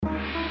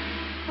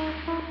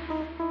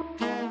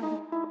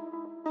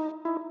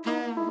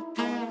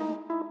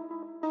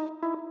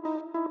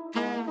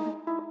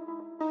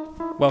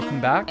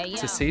Welcome back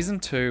to Season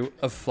 2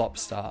 of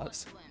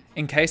Flopstars.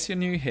 In case you're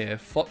new here,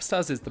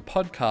 Flopstars is the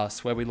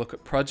podcast where we look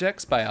at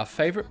projects by our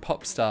favourite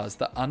pop stars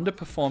that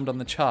underperformed on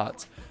the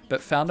charts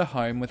but found a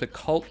home with a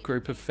cult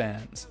group of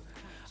fans.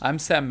 I'm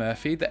Sam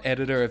Murphy, the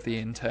editor of The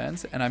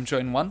Interns, and I'm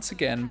joined once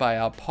again by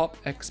our pop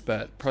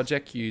expert,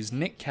 Project U's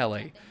Nick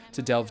Kelly,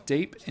 to delve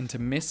deep into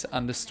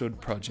misunderstood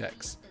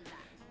projects.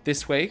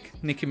 This week,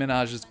 Nicki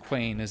Minaj's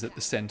Queen is at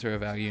the centre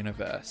of our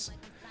universe.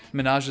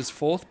 Minaj's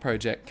fourth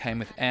project came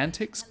with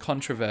antics,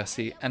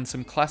 controversy, and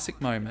some classic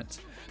moments,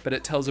 but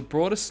it tells a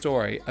broader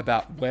story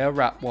about where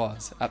rap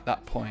was at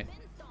that point.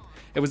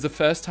 It was the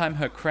first time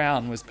her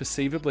crown was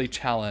perceivably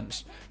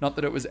challenged, not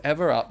that it was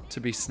ever up to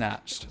be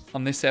snatched.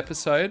 On this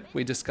episode,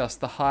 we discuss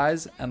the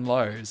highs and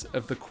lows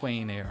of the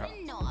Queen era.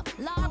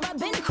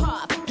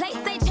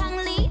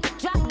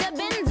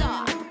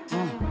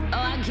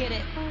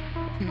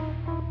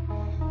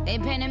 They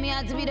painted me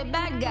out to be the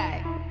bad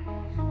guy.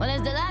 Well,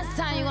 it's the last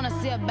time you're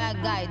gonna see a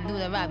bad guy do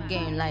the rap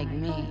game like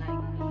me.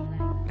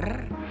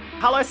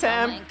 Hello,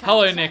 Sam.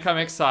 Hello, Nick. I'm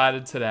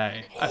excited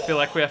today. I feel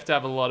like we have to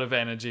have a lot of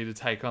energy to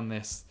take on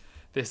this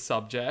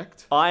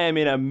subject. I am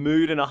in a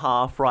mood and a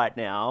half right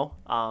now.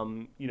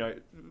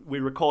 We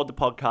record the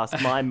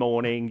podcast my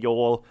morning,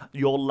 your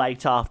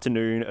late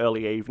afternoon,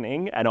 early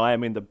evening, and I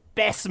am in the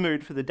best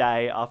mood for the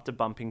day after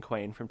bumping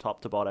Queen from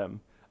top to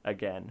bottom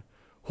again.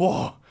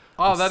 Whoa.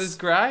 Oh, that is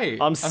great.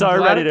 I'm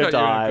so ready to dive.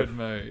 dive. You in a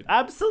good mood.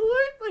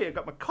 Absolutely. I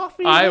got my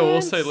coffee. I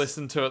also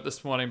listened to it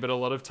this morning, but a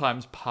lot of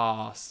times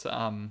passed.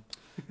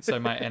 So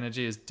my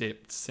energy has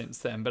dipped since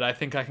then, but I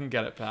think I can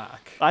get it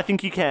back. I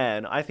think you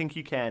can.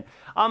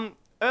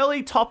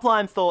 Early top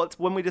line thoughts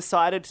when we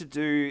decided to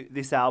do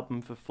this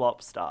album for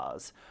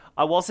Flopstars.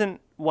 I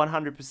wasn't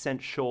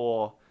 100%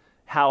 sure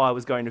how I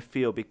was going to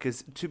feel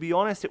because, to be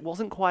honest, it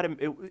wasn't quite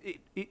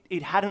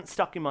it hadn't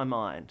stuck in my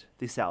mind,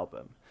 this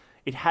album.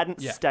 It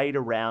hadn't stayed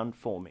around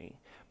for me.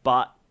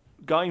 But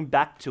going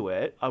back to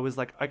it, I was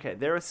like, okay,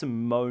 there are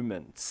some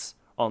moments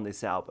on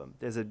this album.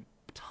 There's a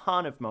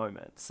ton of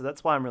moments. So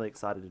that's why I'm really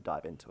excited to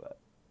dive into it.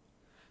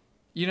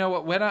 You know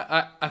what? When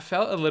I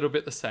felt a little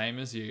bit the same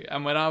as you.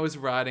 And when I was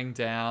writing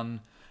down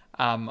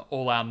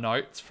all our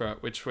notes for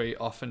it, which we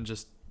often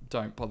just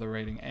don't bother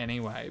reading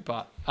anyway,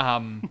 but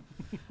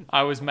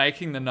I was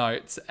making the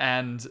notes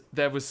and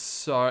there's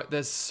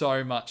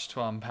so much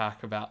to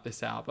unpack about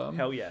this album.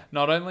 Hell yeah.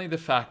 Not only the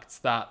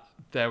fact that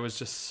there was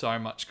just so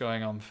much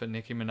going on for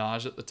Nicki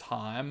Minaj at the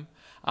time,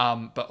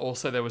 but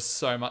also there was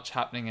so much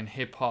happening in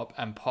hip hop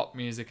and pop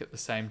music at the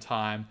same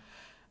time.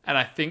 And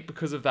I think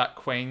because of that,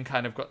 Queen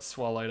kind of got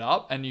swallowed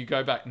up. And you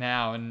go back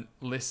now and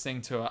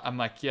listening to it, I'm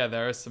like, yeah,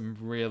 there are some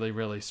really,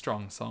 really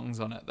strong songs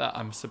on it that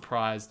I'm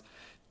surprised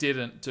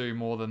didn't do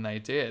more than they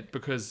did.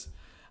 Because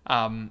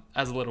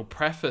as a little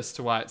preface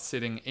to why it's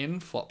sitting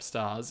in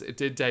Flopstars, it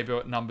did debut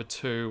at number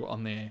 2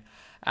 on the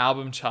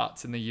album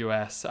charts in the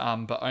US,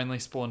 but only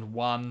spawned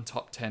one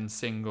top 10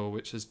 single,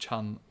 which was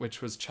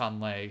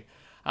Chun-Li,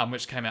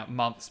 which came out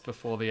months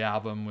before the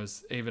album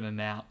was even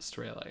announced,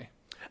 really.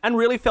 And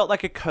really felt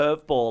like a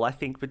curveball, I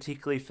think,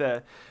 particularly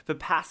for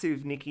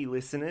passive Nicki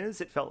listeners.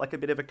 It felt like a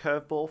bit of a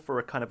curveball for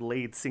a kind of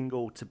lead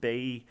single to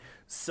be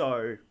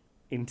so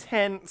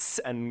intense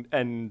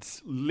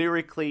and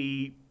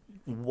lyrically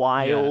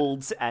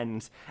wild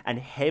and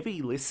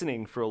heavy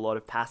listening for a lot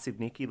of passive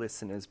Nicki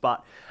listeners.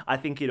 But I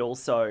think it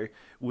also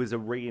was a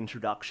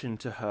reintroduction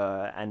to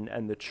her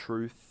and the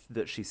truth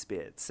that she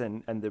spits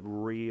and the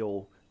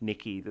real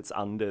Nicki that's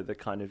under the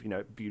kind of,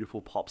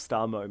 beautiful pop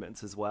star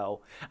moments as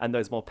well. And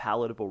those more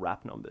palatable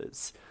rap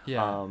numbers.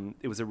 Yeah.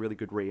 It was a really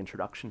good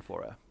reintroduction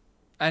for her.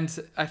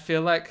 And I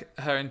feel like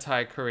her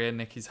entire career,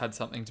 Nicki's had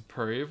something to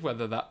prove,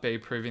 whether that be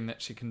proving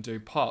that she can do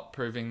pop,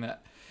 proving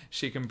that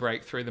she can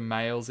break through the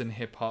males in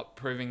hip-hop,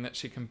 proving that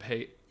she can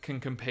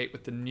compete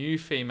with the new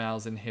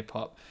females in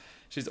hip-hop.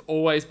 She's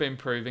always been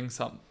proving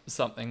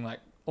something like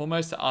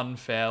almost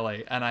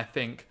unfairly. And I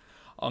think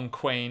on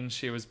Queen,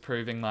 she was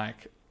proving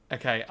like,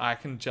 okay, I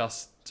can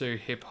just do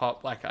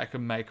hip-hop, like I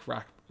can make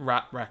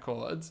rap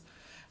records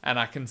and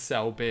I can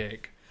sell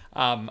big.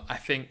 I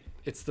think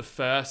it's the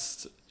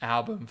first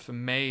album for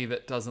me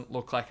that doesn't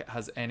look like it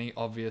has any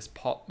obvious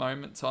pop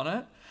moments on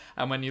it.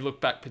 And when you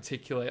look back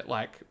particularly at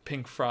like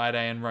Pink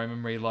Friday and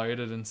Roman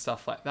Reloaded and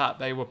stuff like that,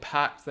 they were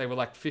packed. They were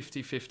like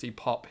 50-50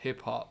 pop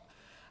hip hop.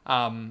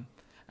 And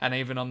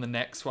even on the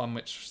next one,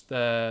 which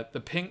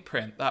the Pink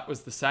Print, that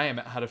was the same.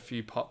 It had a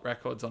few pop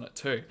records on it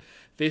too.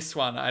 This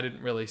one, I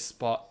didn't really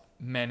spot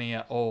many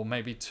at all,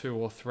 maybe 2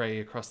 or 3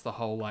 across the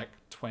whole like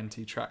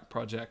 20 track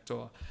project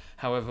or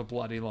however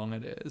bloody long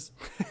it is.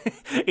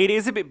 It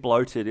is a bit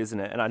bloated, isn't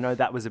it? And I know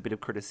that was a bit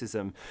of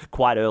criticism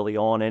quite early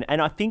on.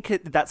 And I think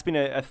that's been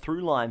a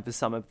through line for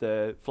some of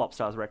the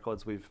Flopstars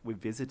records we've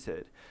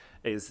visited,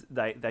 is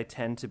they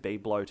tend to be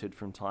bloated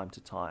from time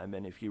to time.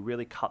 And if you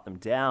really cut them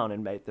down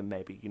and made them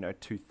maybe,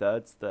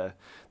 2/3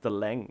 the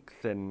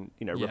length and,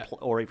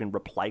 or even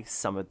replace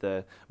some of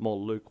the more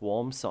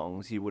lukewarm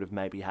songs, you would have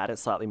maybe had a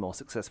slightly more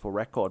successful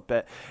record.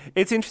 But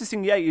it's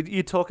interesting. Yeah,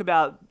 you talk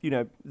about,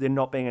 there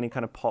not being any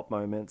kind of pop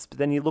moments, but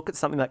then you look at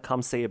something like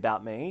Come See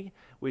About Me,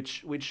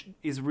 which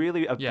is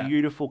really a Yeah.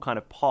 beautiful kind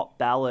of pop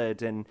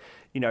ballad. And,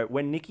 you know,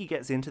 when Nicki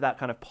gets into that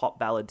kind of pop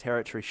ballad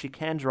territory, she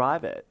can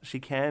drive it. She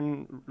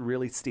can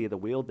really steer the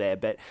wheel there,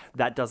 but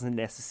that doesn't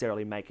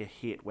necessarily make a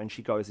hit when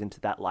she goes into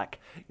that, like,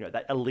 you know,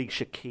 that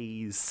Alicia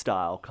Keys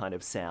style kind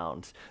of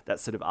sound, that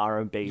sort of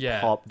R&B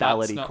pop ballady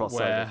that's not crossover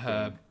where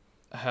thing.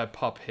 her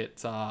pop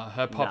hits are.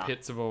 Her pop Nah.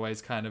 hits have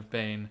always kind of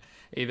been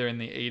either in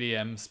the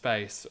EDM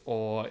space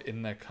or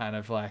in the kind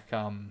of like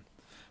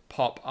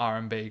pop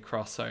R&B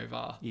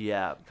crossover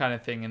Yeah. kind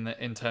of thing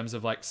in terms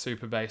of like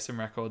super bass and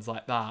records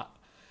like that.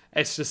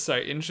 It's just so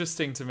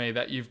interesting to me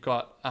that you've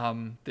got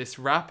this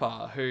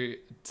rapper who,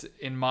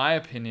 in my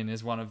opinion,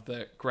 is one of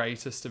the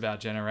greatest of our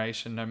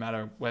generation, no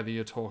matter whether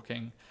you're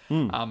talking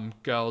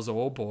girls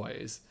or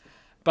boys.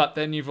 But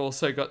then you've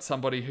also got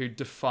somebody who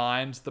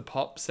defined the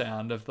pop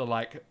sound of the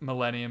like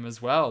millennium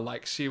as well.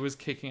 Like she was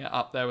kicking it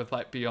up there with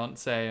like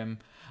Beyonce and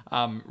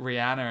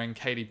Rihanna and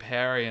Katy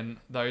Perry and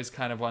those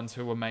kind of ones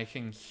who were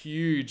making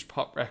huge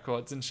pop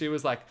records. And she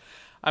was like,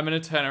 I'm going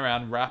to turn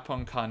around, rap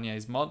on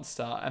Kanye's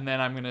Monster, and then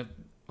I'm going to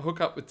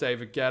hook up with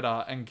David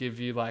Guetta and give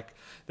you like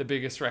the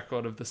biggest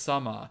record of the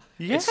summer.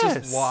 Yes. It's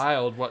just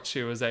wild what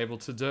she was able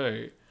to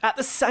do. At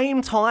the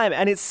same time,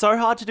 and it's so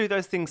hard to do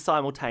those things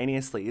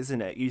simultaneously,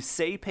 isn't it? You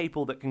see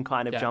people that can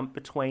kind of jump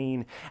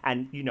between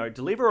and, you know,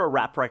 deliver a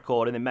rap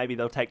record, and then maybe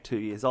they'll take 2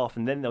 years off,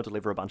 and then they'll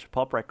deliver a bunch of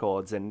pop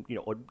records, and, you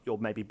know, or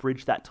maybe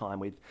bridge that time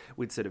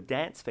with sort of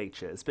dance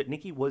features. But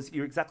Nicki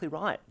you're exactly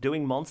right,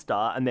 doing Monster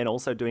and then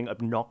also doing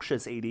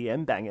obnoxious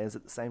EDM bangers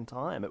at the same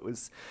time.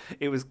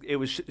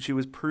 She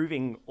was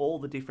proving all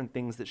the different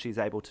things that she's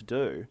able to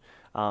do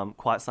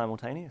quite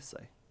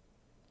simultaneously.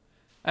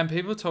 And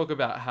people talk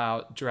about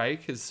how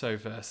Drake is so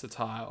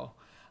versatile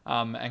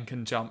and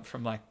can jump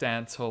from like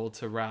dancehall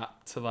to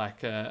rap to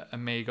like a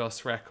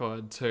Migos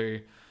record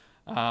to,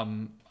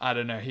 I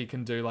don't know, he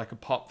can do like a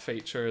pop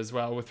feature as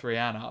well with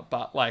Rihanna.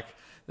 But like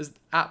there's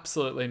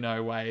absolutely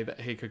no way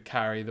that he could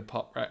carry the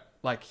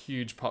like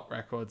huge pop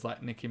records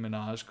like Nicki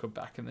Minaj could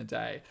back in the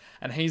day.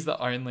 And he's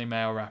the only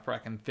male rapper I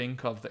can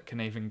think of that can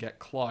even get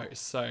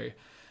close. So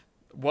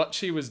what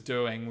she was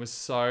doing was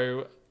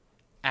so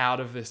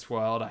out of this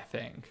world, I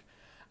think.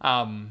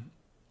 And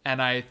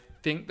I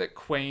think that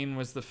Queen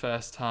was the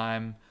first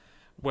time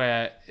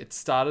where it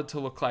started to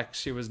look like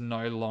she was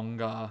no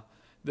longer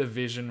the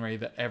visionary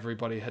that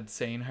everybody had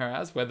seen her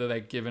as, whether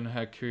they'd given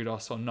her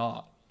kudos or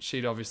not.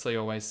 She'd obviously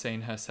always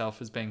seen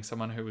herself as being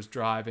someone who was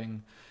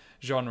driving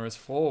genres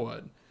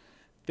forward.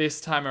 This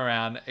time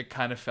around, it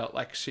kind of felt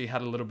like she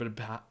had a little bit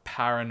of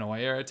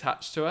paranoia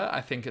attached to it.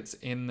 I think it's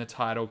in the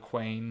title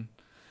Queen.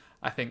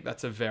 I think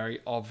that's a very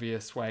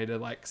obvious way to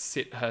like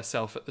sit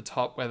herself at the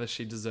top, whether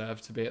she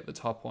deserved to be at the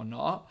top or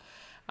not.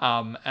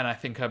 And I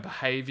think her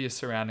behavior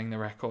surrounding the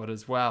record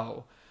as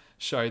well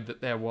showed that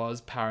there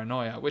was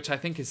paranoia, which I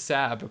think is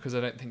sad because I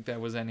don't think there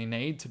was any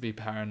need to be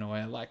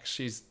paranoia. Like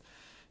she's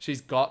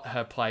got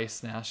her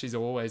place now. She's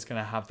always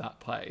going to have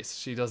that place.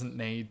 She doesn't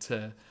need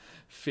to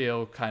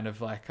feel kind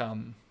of like,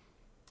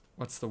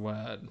 what's the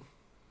word?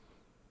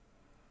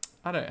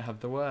 I don't have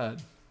the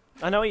word.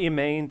 I know what you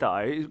mean,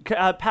 though.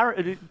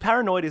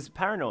 Paranoid is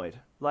paranoid.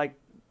 Like,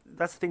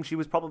 that's the thing. She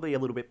was probably a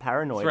little bit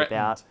paranoid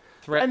about.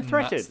 Threatened. And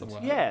threatened. That's the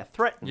word. Yeah,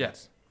 threatened.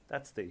 Yes.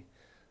 That's a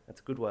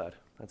good word.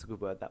 That's a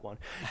good word, that one.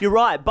 You're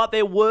right. But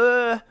there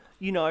were,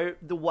 you know,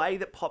 the way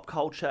that pop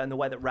culture and the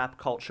way that rap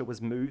culture was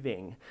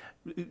moving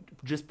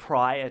just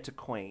prior to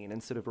Queen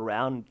and sort of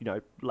around, you know,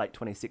 late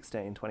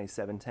 2016,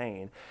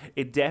 2017,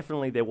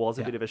 there was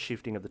a bit of a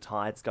shifting of the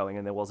tides going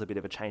and there was a bit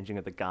of a changing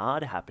of the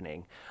guard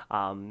happening.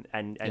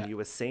 And you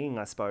were seeing,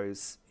 I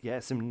suppose,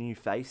 some new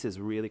faces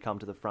really come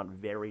to the front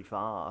very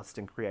fast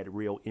and create a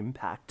real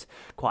impact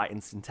quite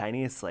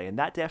instantaneously. And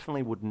that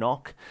definitely would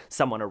knock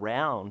someone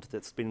around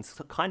that's been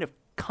kind of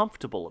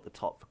comfortable at the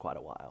top for quite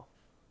a while.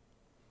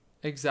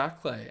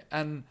 Exactly.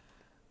 And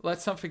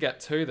let's not forget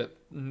too that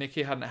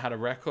Nicki hadn't had a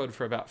record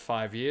for about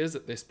 5 years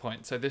at this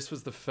point. So this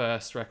was the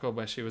first record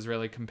where she was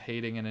really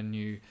competing in a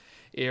new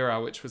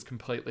era, which was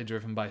completely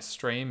driven by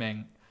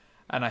streaming.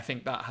 And I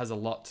think that has a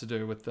lot to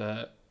do with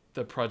the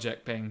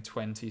project being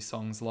 20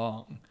 songs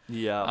long.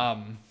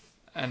 Yeah.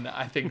 And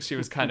I think she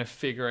was kind of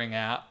figuring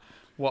out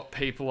what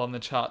people on the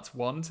charts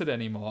wanted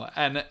anymore.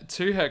 And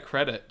to her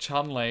credit,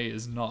 Chun-Li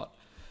is not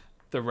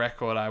the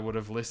record I would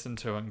have listened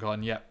to and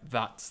gone, yep,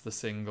 that's the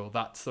single.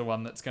 That's the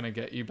one that's going to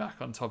get you back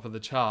on top of the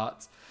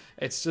charts.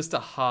 It's just a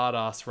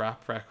hard-ass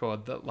rap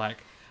record that like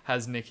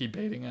has Nicki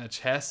beating her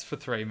chest for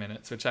 3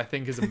 minutes, which I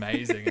think is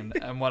amazing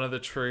and one of the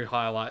true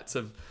highlights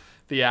of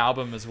the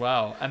album as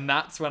well. And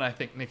that's when I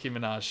think Nicki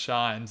Minaj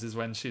shines, is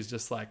when she's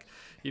just like,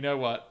 you know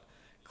what?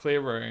 Clear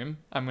room.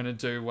 I'm going to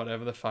do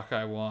whatever the fuck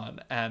I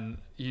want. And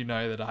you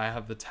know that I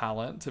have the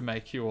talent to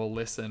make you all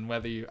listen,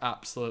 whether you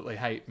absolutely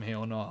hate me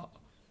or not.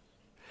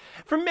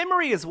 From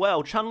memory as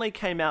well, Chun-Li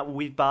came out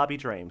with Barbie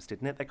Dreams,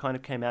 didn't it? They kind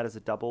of came out as a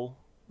double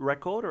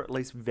record, or at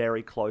least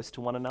very close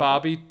to one another.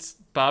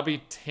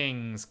 Barbie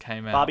Tings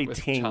came out with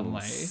Tings.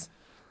 Chun-Li.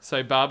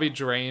 So Barbie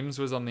Dreams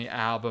was on the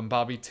album.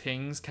 Barbie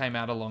Tings came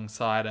out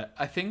alongside it.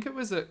 I think it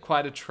was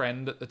quite a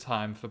trend at the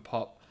time for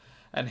pop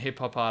an hip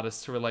hop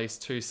artist to release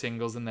 2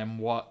 singles and then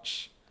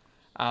watch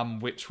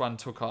which one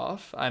took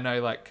off. I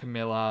know like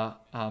Camila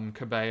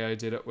Cabello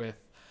did it with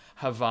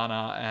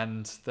Havana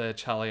and the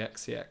Charlie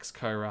XCX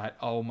co-write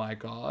Oh My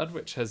God,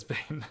 which has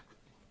been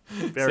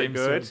very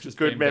good.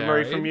 Good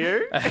memory from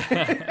you.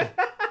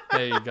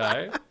 There you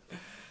go.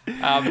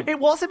 It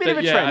was a bit of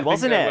a trend,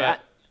 wasn't it?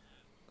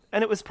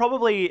 And it was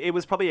probably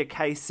a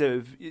case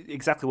of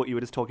exactly what you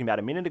were just talking about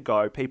a minute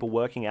ago, people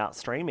working out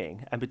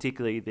streaming, and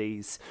particularly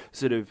these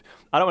sort of,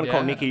 I don't want to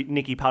call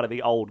Nicki part of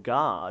the old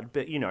guard,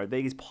 but, you know,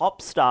 these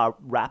pop star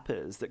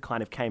rappers that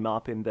kind of came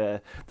up in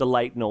the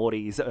late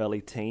noughties,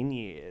 early teen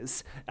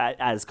years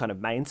as kind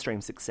of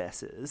mainstream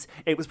successes.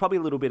 It was probably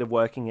a little bit of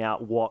working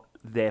out what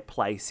their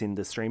place in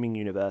the streaming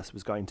universe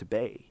was going to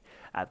be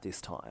at this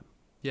time.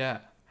 Yeah.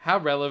 How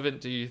relevant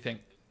do you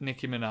think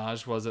Nicki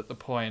Minaj was at the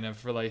point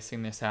of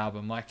releasing this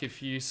album? Like,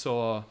 if you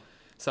saw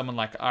someone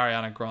like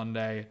Ariana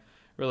Grande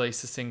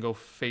release a single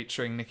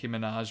featuring Nicki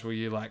Minaj, were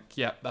you like,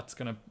 yep, that's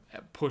going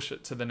to push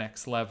it to the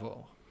next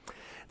level?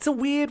 It's a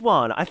weird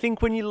one. I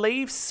think when you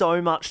leave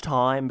so much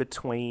time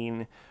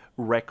between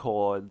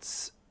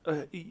records,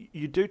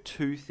 you do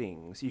 2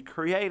 things. You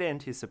create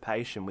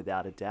anticipation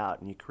without a doubt,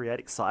 and you create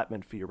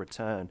excitement for your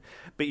return,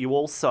 but you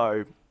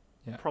also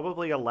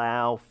probably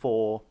allow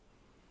for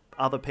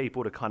other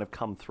people to kind of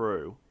come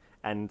through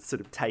and sort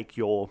of take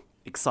your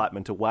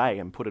excitement away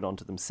and put it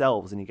onto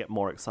themselves, and you get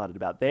more excited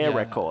about their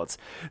records.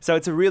 So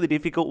it's a really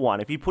difficult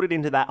one. If you put it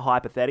into that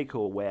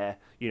hypothetical where,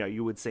 you know,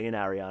 you would see an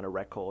Ariana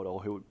record,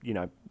 or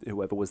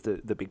whoever was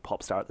the big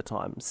pop star at the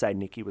time, say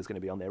Nicki was going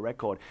to be on their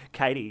record.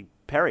 Katy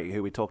Perry,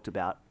 who we talked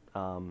about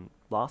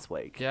last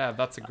week. Yeah,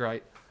 that's a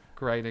great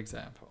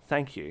example.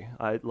 Thank you.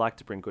 I like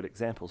to bring good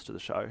examples to the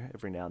show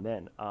every now and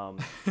then.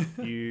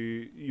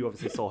 You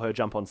obviously saw her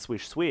jump on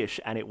Swish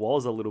Swish, and it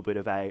was a little bit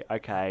of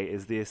okay,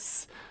 is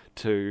this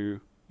to,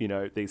 you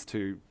know, these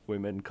 2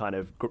 women kind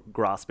of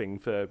grasping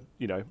for,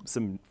 you know,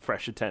 some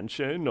fresh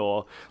attention,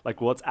 or like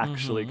what's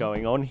actually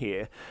going on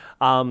here?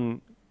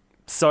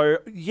 So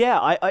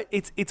yeah,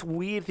 it's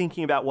weird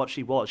thinking about what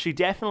she was. She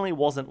definitely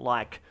wasn't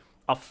like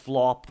a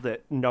flop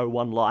that no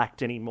one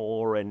liked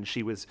anymore, and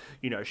she was,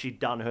 you know, she'd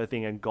done her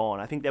thing and gone.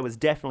 I think there was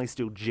definitely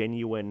still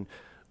genuine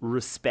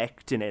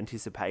respect and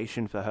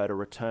anticipation for her to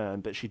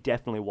return, but she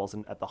definitely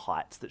wasn't at the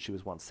heights that she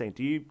was once seen.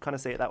 Do you kind of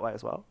see it that way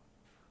as well?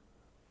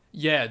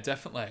 Yeah,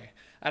 definitely.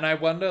 And I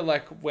wonder,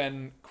 like,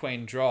 when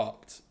Queen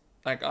dropped,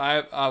 like,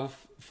 I'll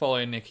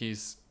follow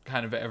Nicki's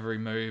kind of every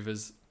move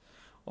as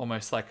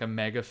almost like a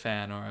mega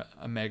fan or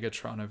a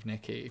Megatron of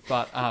Nicki,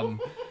 but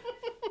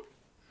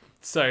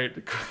so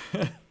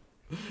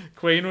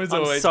Queen was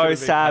always. I'm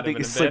so sad that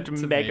you slipped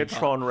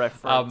Megatron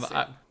reference.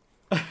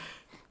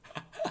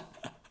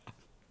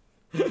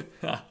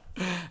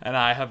 And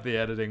I have the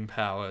editing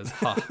powers.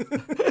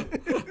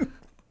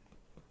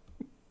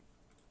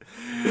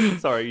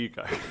 Sorry, you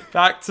go.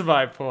 Back to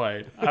my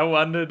point. I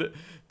wondered,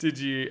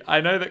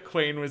 I know that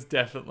Queen was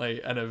definitely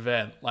an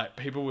event. Like,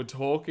 people were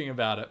talking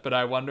about it, but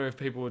I wonder if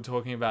people were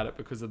talking about it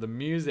because of the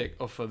music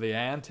or for the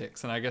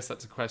antics. And I guess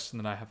that's a question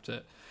that I have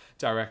to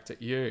direct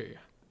at you.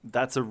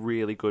 That's a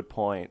really good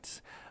point.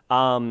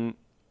 I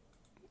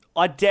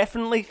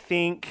definitely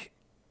think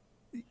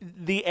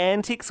the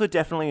antics were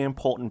definitely an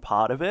important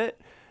part of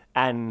it.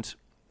 And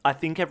I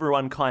think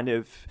everyone kind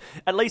of,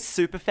 at least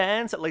super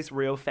fans, at least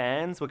real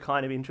fans, were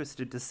kind of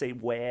interested to see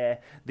what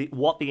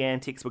the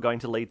antics were going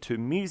to lead to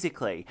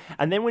musically.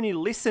 And then when you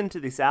listen to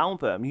this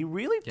album, you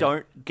really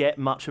don't get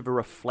much of a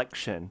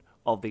reflection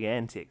of the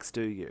antics,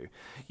 do you?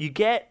 You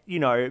get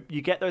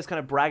those kind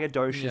of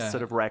braggadocious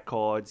sort of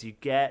records. You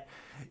get,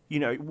 you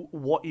know,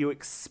 what you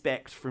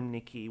expect from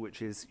Nicki,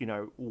 which is, you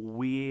know,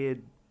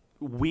 weird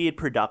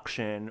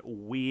production,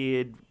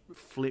 weird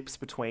flips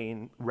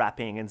between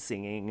rapping and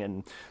singing,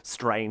 and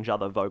strange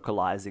other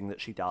vocalizing that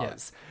she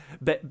does.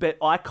 Yeah. But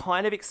I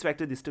kind of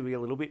expected this to be a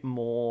little bit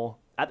more,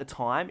 at the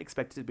time,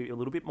 expected to be a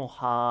little bit more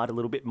hard, a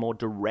little bit more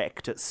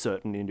direct at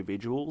certain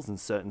individuals and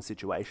certain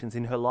situations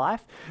in her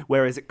life,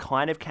 whereas it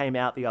kind of came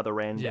out the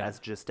other end as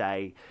just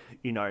a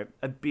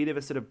bit of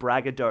a sort of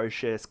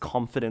braggadocious,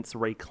 confidence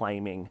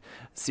reclaiming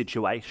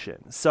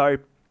situation. So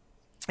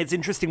it's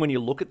interesting when you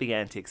look at the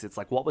antics, it's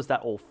like, what was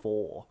that all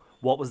for?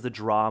 What was the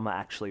drama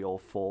actually all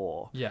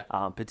for? Yeah.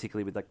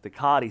 Particularly with like the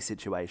Cardi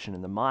situation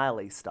and the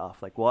Miley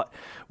stuff. Like what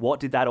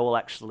did that all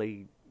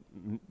actually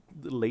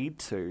lead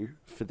to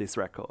for this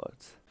record?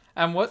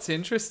 And what's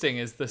interesting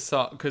is the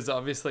song, because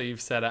obviously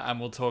you've said it, and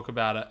we'll talk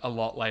about it a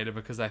lot later,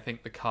 because I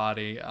think the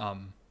Cardi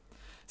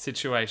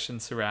situation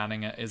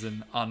surrounding it is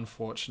an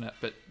unfortunate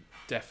but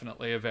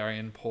definitely a very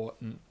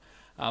important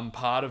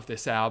part of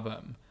this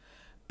album.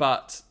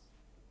 But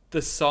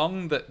the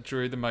song that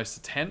drew the most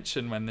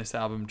attention when this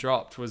album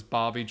dropped was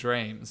Barbie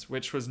Dreams,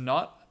 which was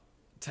not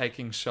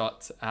taking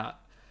shots at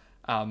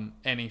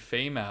any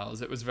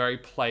females. It was very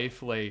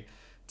playfully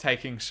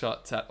taking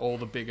shots at all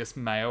the biggest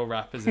male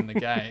rappers in the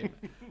game.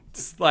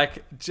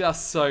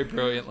 Just so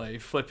brilliantly,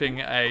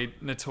 flipping a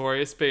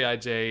Notorious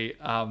B.I.G.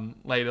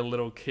 Later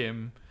Lil'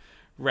 Kim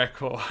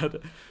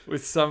record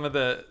with some of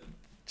the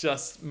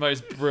just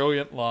most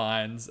brilliant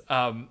lines.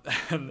 And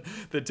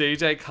the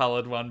DJ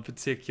Khaled one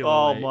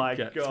particularly. Oh my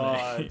gets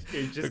God. me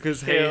It just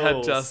because he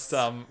had kills. just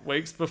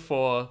weeks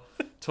before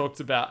talked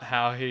about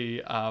how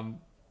he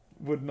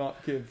would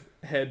not give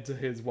head to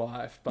his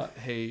wife, but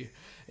he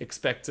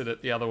expected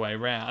it the other way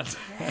round.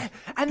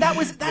 And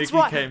that's Nikki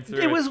right. came through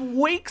It was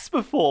weeks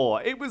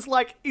before. It was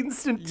like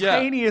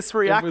instantaneous It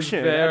was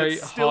reaction. very and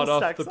it still hot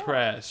off stacks the up.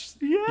 press.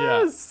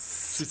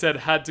 Yes. She said,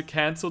 had to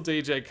cancel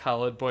DJ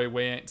Khaled, boy,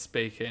 we ain't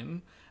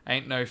speaking.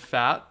 Ain't no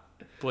fat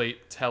bleep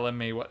telling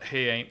me what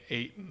he ain't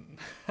eating.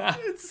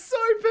 It's so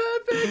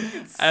perfect.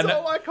 It's And-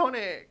 so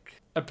iconic.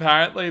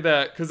 Apparently,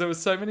 because there was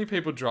so many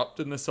people dropped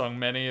in the song,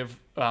 many of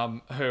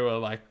who are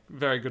like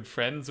very good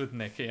friends with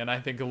Nicki, and I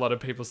think a lot of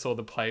people saw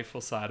the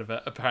playful side of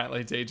it.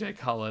 Apparently, DJ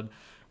Khaled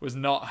was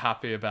not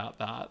happy about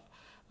that.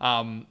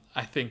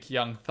 I think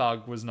Young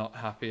Thug was not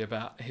happy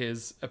about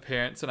his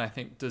appearance, and I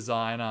think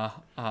Designer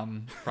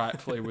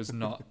rightfully was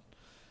not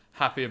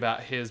happy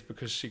about his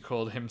because she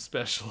called him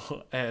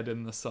Special Ed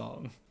in the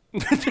song.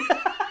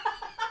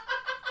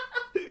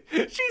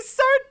 She's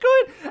so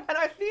good. And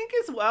I think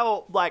as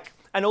well, like,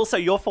 and also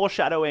you're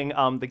foreshadowing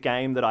the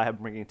game that I am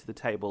bringing to the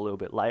table a little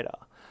bit later.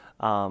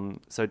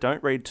 So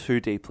don't read too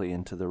deeply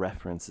into the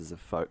references of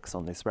folks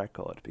on this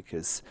record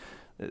because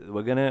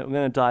we're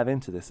gonna dive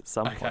into this at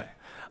some point.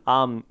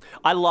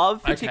 I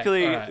love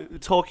particularly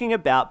talking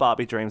about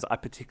Barbie Dreams. I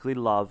particularly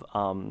love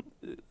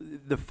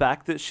the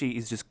fact that she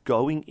is just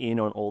going in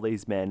on all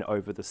these men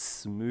over the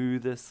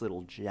smoothest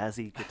little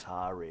jazzy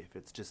guitar riff.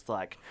 It's just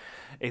like,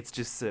 it's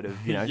just sort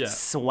of, you know,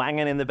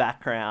 swanging in the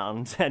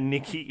background, and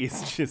Nicki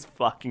is just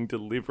fucking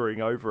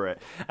delivering over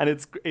it. And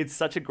it's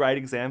such a great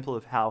example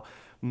of how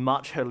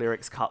much her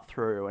lyrics cut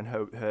through, and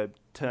her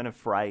turn of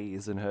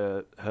phrase and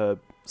her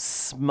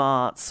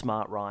smart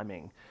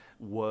rhyming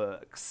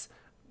works.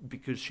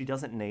 Because she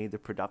doesn't need the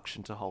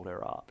production to hold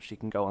her up. She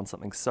can go on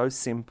something so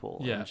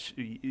simple and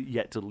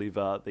yet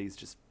deliver these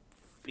just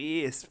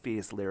fierce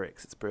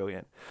lyrics. It's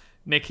brilliant.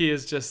 Nicki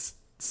is just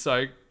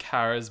so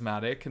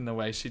charismatic in the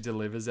way she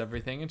delivers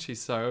everything, and she's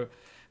so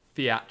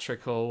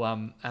theatrical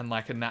and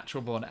like a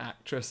natural born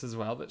actress as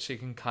well, that she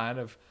can kind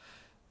of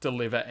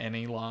deliver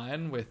any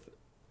line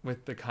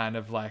with the kind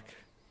of like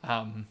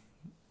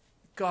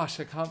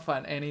gosh, I can't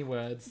find any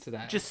words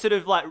today. Just sort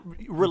of like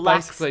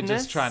relaxedness. Basically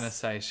just trying to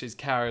say she's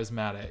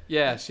charismatic.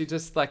 Yeah, she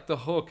just like the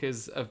hook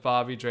is of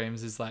Barbie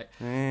Dreams is like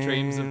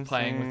dreams of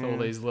playing with all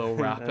these little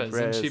rappers,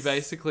 and she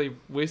basically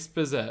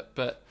whispers it,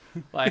 but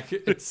like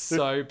it's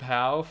so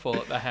powerful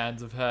at the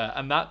hands of her.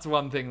 And that's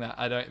one thing that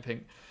I don't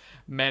think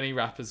many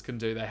rappers can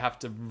do. They have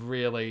to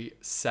really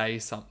say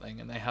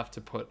something, and they have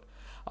to put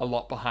a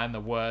lot behind the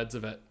words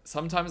of it.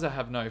 Sometimes I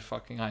have no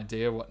fucking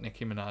idea what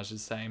Nicki Minaj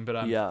is saying, but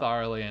I'm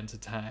thoroughly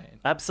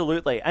entertained.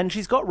 Absolutely. And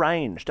she's got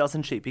range,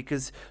 doesn't she?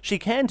 Because she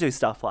can do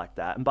stuff like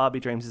that. And Barbie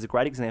Dreams is a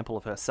great example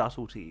of her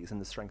subtleties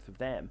and the strength of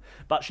them.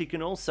 But she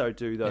can also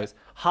do those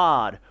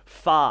hard,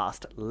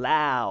 fast,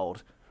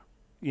 loud,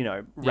 you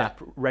know,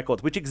 rap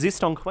records, which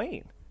exist on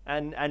Queen.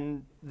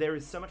 And there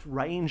is so much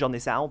range on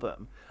this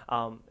album.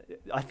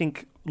 I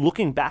think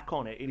looking back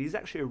on it, it is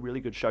actually a really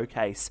good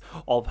showcase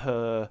of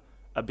her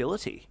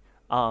ability,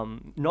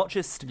 not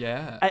just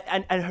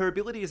and her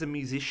ability as a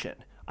musician.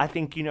 I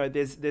think, you know,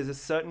 there's a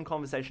certain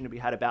conversation to be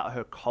had about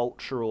her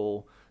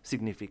cultural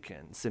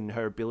significance and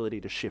her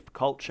ability to shift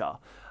culture,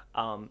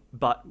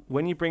 but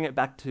when you bring it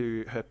back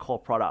to her core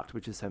product,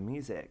 which is her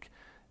music,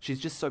 she's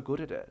just so good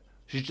at it.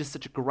 She's just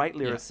such a great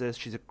lyricist.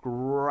 She's a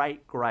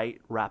great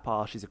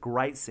rapper. She's a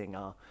great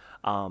singer.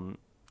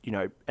 You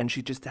know, and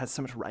she just has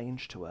so much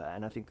range to her.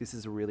 And I think this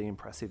is a really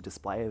impressive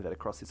display of it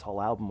across this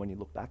whole album when you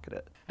look back at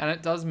it. And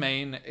it does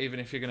mean, even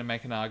if you're going to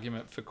make an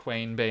argument for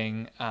Queen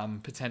being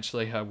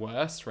potentially her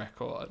worst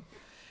record,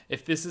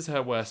 if this is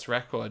her worst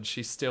record,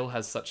 she still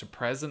has such a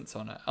presence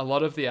on it. A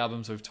lot of the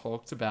albums we've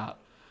talked about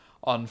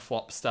on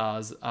Flop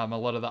Stars, a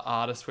lot of the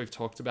artists we've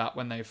talked about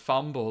when they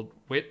fumbled,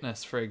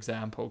 Witness, for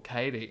example,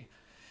 Katie,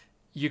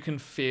 you can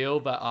feel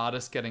the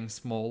artist getting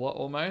smaller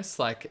almost.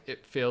 Like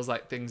it feels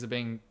like things are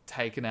being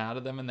taken out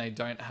of them, and they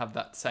don't have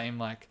that same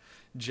like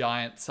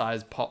giant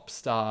sized pop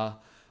star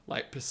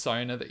like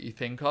persona that you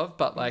think of.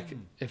 But like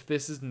if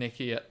this is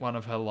Nicki at one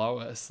of her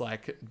lowest,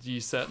 like you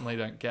certainly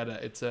don't get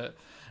it. It's a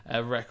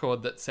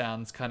record that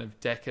sounds kind of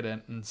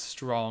decadent and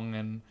strong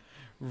and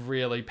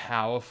really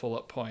powerful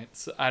at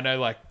points. I know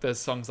like there's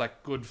songs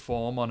like Good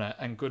Form on it,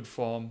 and Good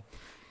Form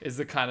is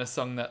the kind of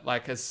song that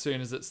like as soon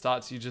as it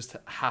starts you just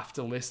have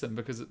to listen,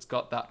 because it's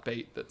got that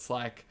beat that's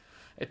like,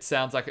 it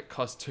sounds like it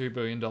cost $2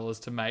 billion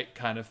to make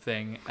kind of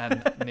thing,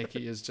 and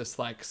Nicki is just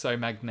like so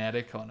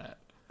magnetic on it.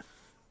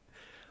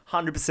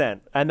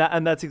 100%.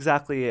 And that's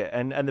exactly it.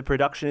 And the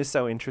production is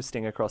so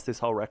interesting across this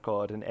whole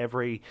record, and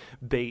every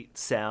beat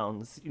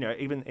sounds, you know,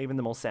 even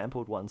the more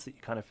sampled ones that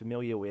you're kind of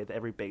familiar with,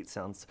 every beat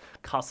sounds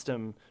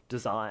custom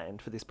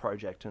designed for this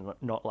project, and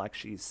not like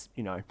she's,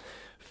 you know,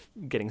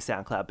 getting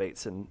SoundCloud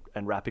beats and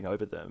rapping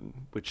over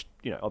them, which,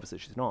 you know, obviously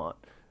she's not.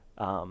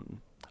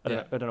 I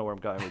don't know where I'm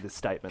going with this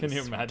statement. Can you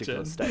It's a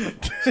ridiculous imagine?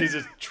 statement. She's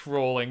just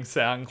trawling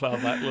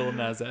SoundCloud like Lil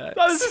Nas X.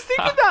 I was just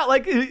thinking that,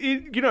 like,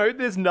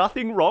 there's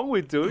nothing wrong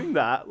with doing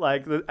that.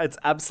 Like, it's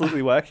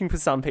absolutely working for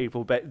some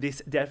people, but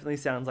this definitely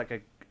sounds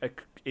like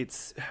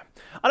it's,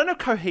 I don't know if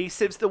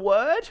cohesive's the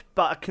word,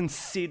 but a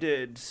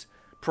considered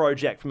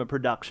project from a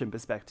production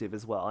perspective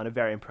as well, and a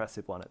very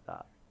impressive one at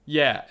that.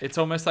 Yeah, it's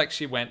almost like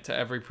she went to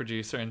every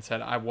producer and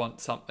said, I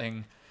want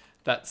something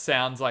that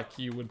sounds like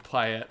you would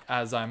play it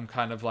as I'm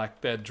kind of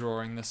like they're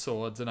drawing the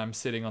swords and I'm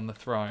sitting on the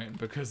throne,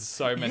 because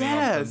so many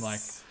of them, like,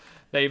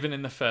 they even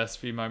in the first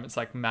few moments,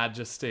 like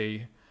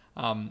Majesty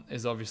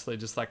is obviously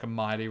just like a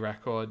mighty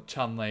record.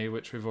 Chun-Li,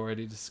 which we've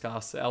already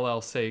discussed,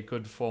 LLC,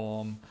 Good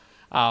Form.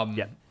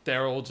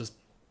 They're all just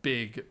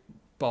big,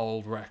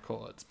 bold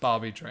records.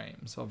 Barbie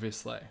Dreams,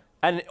 obviously.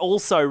 And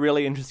also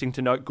really interesting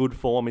to note, Good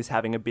Form is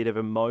having a bit of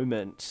a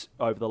moment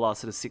over the last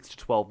sort of 6 to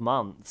 12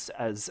 months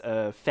as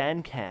a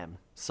fan cam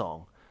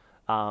song.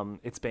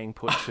 It's being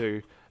put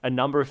to a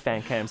number of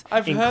fan cams,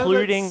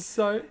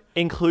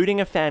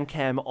 including a fan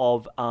cam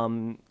of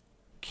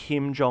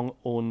Kim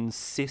Jong-un's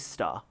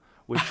sister,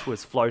 which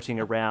was floating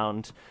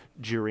around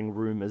during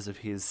rumours of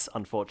his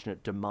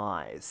unfortunate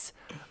demise.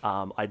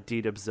 I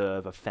did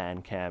observe a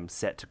fan cam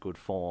set to Good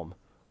Form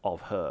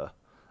of her.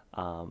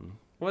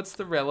 What's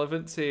the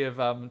relevancy of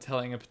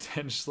telling a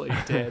potentially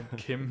dead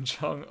Kim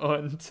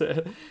Jong-un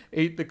to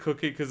eat the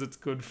cookie because it's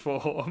good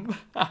form?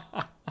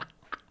 I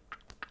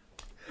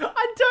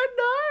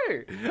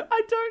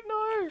don't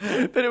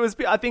know. But it was,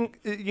 I think,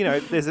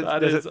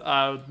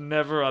 I would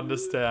never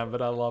understand,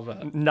 but I love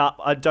it. No,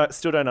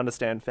 still don't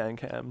understand fan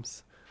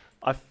cams.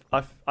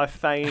 I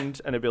feigned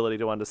an ability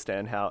to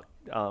understand how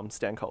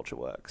stan culture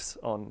works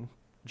on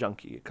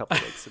Junkie a couple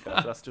of weeks ago,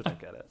 but I still don't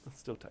get it.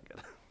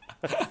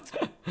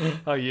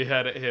 Oh, you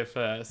heard it here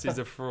first. He's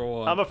a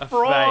fraud. I'm a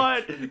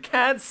fraud.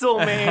 Cancel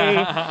me.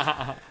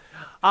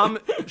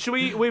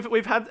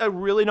 We've had a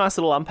really nice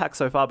little unpack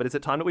so far, but is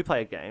it time that we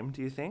play a game,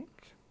 do you think?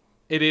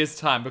 It is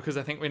time, because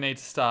I think we need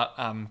to start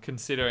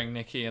considering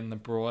Nikki in the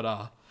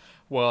broader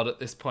world at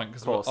this point,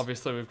 because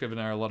obviously we've given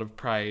her a lot of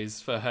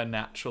praise for her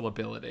natural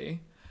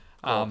ability.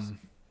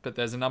 But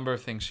there's a number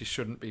of things she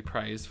shouldn't be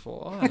praised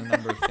for, and a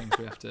number of things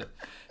we have to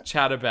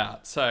chat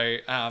about. So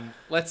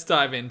let's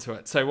dive into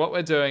it. So what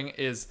we're doing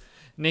is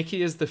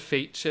Nikki is the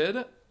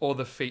featured or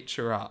the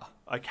featurer.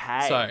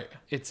 Okay. So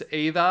it's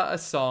either a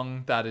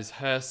song that is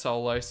her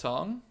solo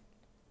song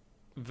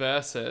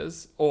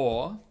versus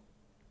or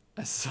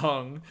a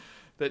song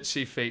that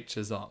she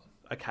features on.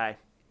 Okay.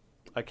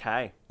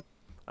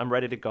 I'm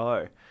ready to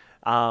go.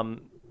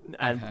 And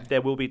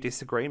there will be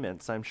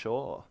disagreements, I'm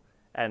sure.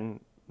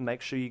 And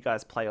make sure you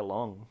guys play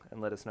along and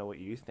let us know what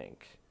you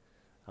think.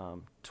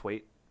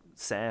 Tweet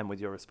Sam with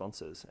your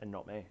responses and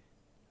not me.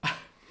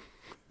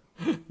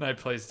 No,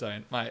 please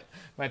don't. My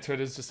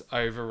Twitter's just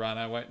overrun.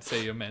 I won't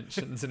see your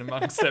mentions in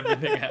amongst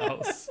everything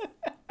else.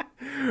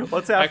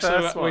 What's our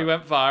first one? We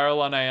went viral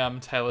on a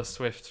Taylor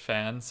Swift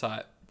fan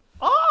site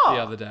the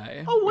other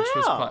day, which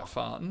was quite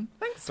fun.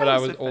 Thanks, but Taylor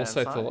I Swift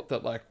also fan thought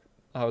that like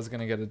I was going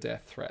to get a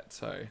death threat,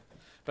 so...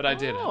 But I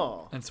didn't.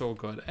 It's all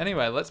good.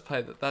 Anyway, let's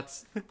play that.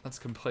 That's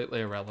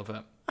completely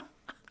irrelevant.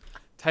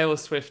 Taylor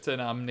Swift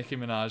and Nicki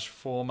Minaj,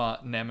 former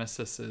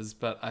nemesises,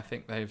 but I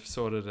think they've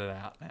sorted it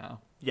out now.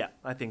 Yeah,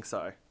 I think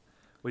so.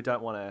 We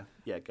don't want to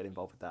get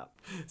involved with that.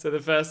 So the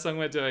first song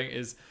we're doing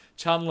is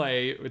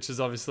Chun-Li, which is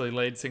obviously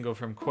lead single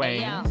from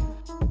Queen. Hey,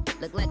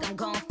 look like I'm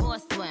going for a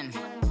swim.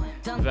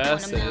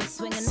 Versus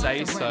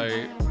Say So,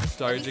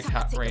 Doja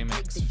Cat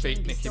remix,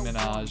 feat Nicki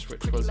Minaj,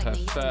 which was her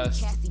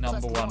first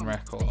 #1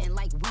 record.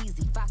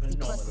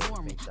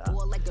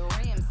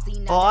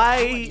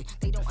 I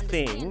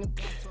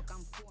think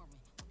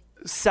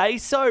Say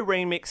So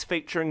remix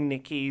featuring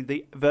Nicki,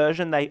 the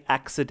version they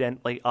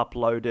accidentally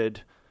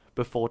uploaded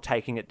before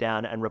taking it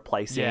down and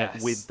replacing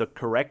it with the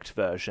correct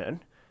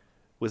version,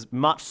 was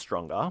much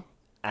stronger.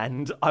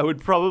 And I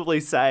would probably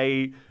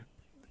say...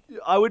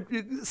 I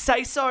think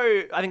Say So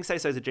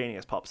is a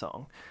genius pop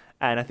song,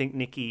 and I think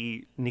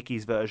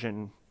Nicki's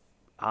version,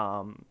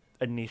 the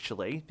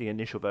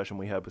initial version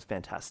we heard was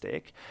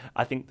fantastic.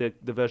 I think the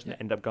version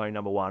that ended up going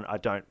 #1, I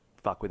don't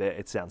fuck with it.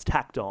 It sounds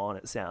tacked on.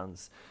 It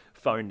sounds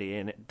phoned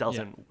in. It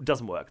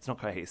doesn't work. It's not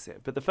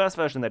cohesive. But the first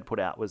version they'd put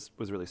out was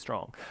really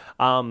strong.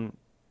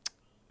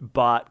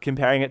 But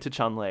comparing it to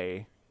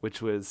Chun-Li,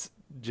 which was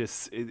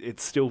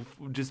it's still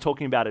just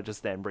talking about it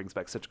just then brings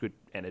back such good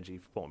energy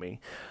for me.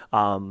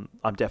 I'm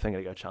definitely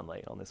gonna go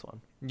Chun-Li on this one.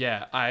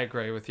 Yeah, I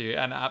agree with you,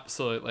 and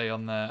absolutely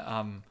on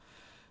the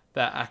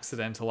that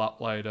accidental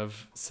upload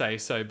of Say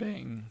So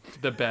being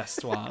the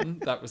best one.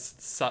 That was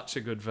such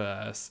a good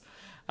verse.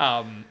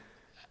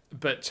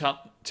 But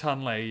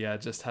Chun-Li,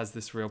 just has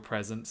this real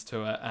presence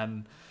to it,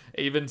 and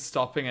even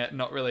stopping it,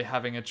 not really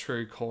having a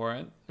true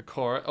chorus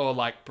or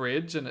like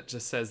bridge, and it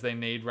just says they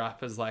need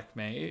rappers like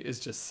me, is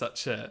just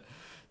such a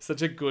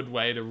good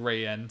way to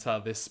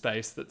re-enter this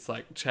space that's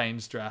like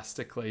changed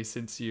drastically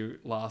since you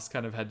last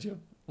kind of had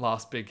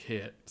last big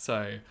hit.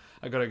 So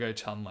I got to go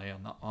Chun-Li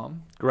on that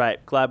one.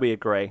 Great. Glad we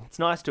agree. It's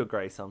nice to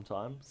agree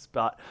sometimes,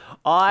 but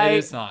It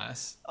is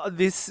nice.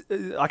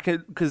 I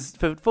can, because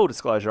for full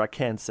disclosure, I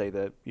can see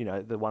the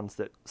ones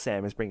that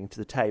Sam is bringing to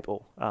the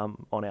table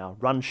on our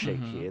run sheet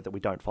here that we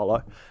don't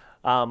follow.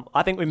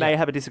 I think we may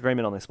have a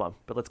disagreement on this one,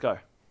 but let's go.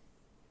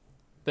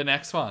 The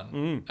next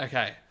one.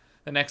 Okay.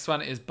 The next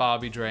one is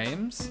Barbie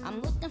Dreams.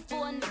 I'm looking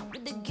for a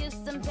nigga to give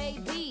some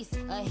babies.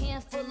 A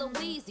handful of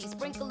Wheezy,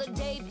 sprinkle of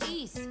Dave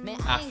East. Man,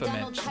 I ain't got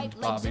no type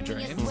Aforementioned like Barbie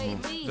Jimmy and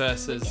Dreams Sway Lee.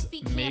 versus If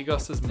he can't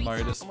Migos' fuck with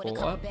threesomes, I'm with a couple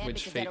Motorsport, bad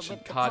which bitches that'll featured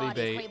rip the Cardi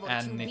party. B Quavo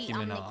and to Nicki me,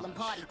 I'm Minaj. Nickelin'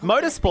 party.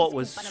 Motorsport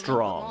was But I know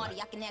strong.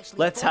 Marty, I can actually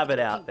Let's have it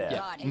afford out the there.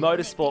 Bugatti.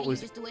 Motorsport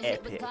was Used to a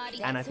hit with epic,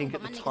 Cardi, and I too, think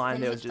but at the my niggas time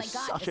said there it's was just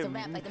like God, such it's a.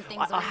 rap like them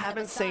things I on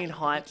haven't the seen side.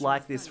 hype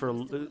like this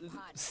for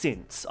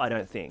since. I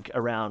don't think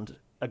around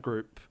a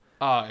group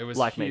Oh, it was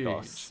like huge.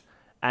 Migos,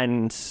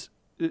 and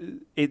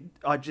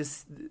I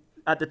just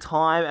at the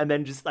time, and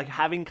then just like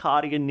having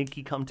Cardi and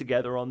Nicki come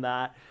together on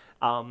that,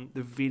 the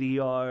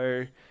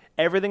video,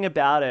 everything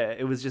about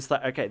it, it was just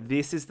like, okay,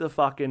 this is the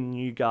fucking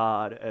new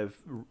guard of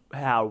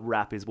how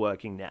rap is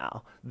working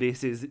now.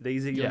 These are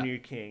your Yeah. new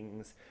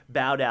kings.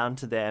 Bow down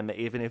to them,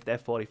 even if they're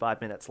 45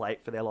 minutes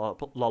late for their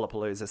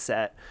Lollapalooza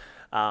set.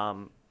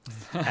 And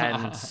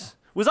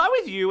was I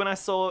with you when I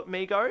saw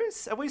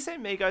Migos? Have we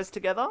seen Migos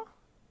together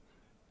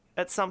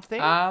at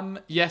something?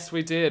 Yes,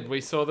 we did.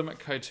 We saw them at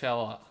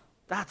Coachella.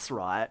 That's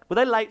right. Were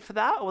they late for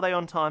that, or were they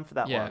on time for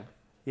that Yeah. one?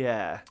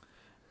 Yeah.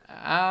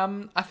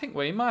 I think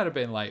we might have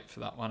been late for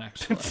that one,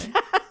 actually.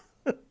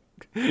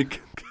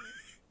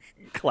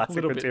 Classic A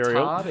little bit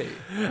material. tardy.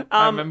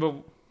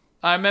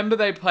 I remember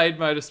they played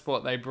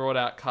Motorsport. They brought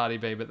out Cardi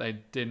B, but they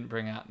didn't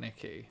bring out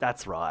Nicki.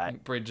 That's I right.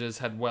 think bridges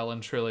had well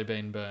and truly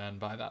been burned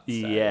by that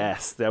stage.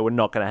 Yes, they were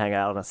not going to hang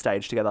out on a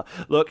stage together.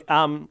 Look,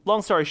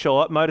 long story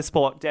short,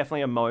 Motorsport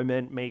definitely a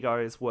moment.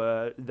 Migos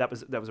were that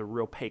was a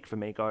real peak for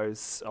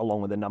Migos,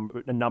 along with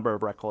a number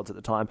of records at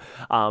the time.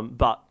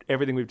 But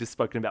everything we've just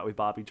spoken about with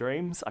Barbie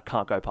Dreams, I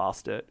can't go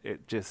past it.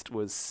 It just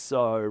was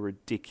so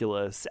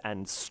ridiculous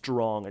and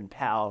strong and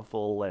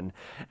powerful and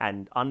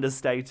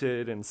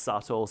understated and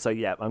subtle. So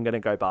yeah, I'm going to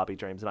go Barbie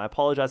Dreams, and I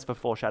apologize for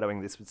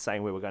foreshadowing this with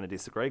saying we were going to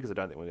disagree, because I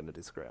don't think we're going to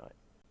disagree on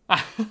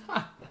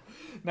it.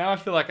 Now I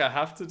feel like I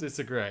have to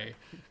disagree.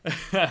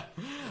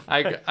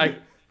 I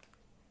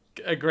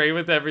agree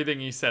with everything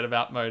you said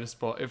about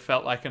Motorsport. It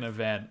felt like an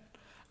event.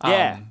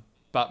 Yeah.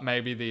 But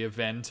maybe the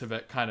event of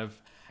it kind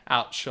of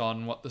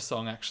outshone what the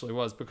song actually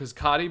was, because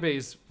Cardi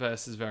B's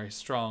verse is very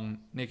strong.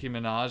 Nicki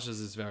Minaj's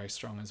is very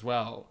strong as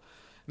well.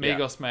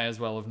 Migos may as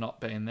well have not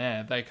been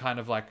there. They kind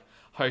of like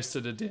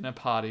hosted a dinner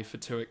party for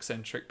two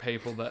eccentric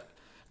people that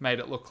made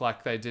it look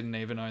like they didn't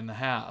even own the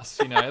house.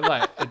 You know,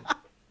 like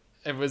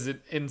it was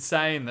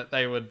insane that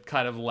they would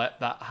kind of let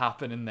that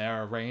happen in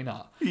their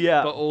arena.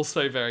 Yeah. But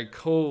also very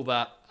cool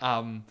that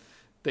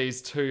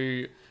these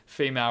two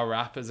female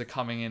rappers are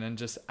coming in and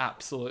just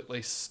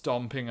absolutely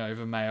stomping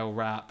over male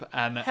rap,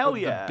 and Hell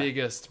yeah. the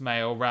biggest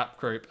male rap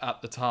group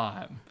at the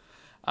time,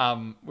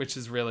 which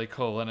is really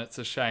cool. And it's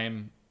a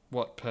shame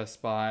what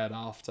perspired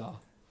after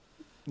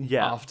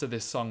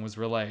this song was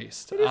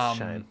released. It is a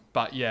shame.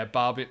 But yeah,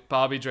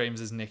 Barbie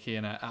Dreams is Nicki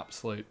in an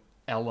absolute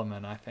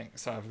element, I think.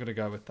 So I've got to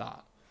go with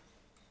that.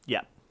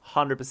 Yeah,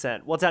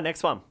 100%. What's our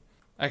next one?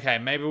 Okay,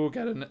 maybe we'll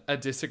get a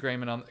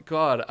disagreement on...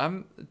 God,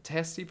 I'm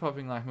testy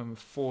popping like I'm a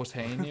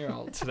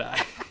 14-year-old today.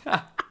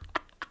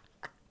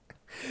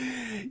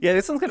 Yeah,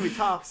 this one's going to be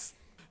tough.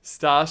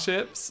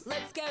 Starships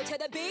Let's go to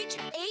the beach,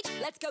 each,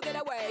 let's go get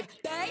a wave.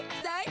 They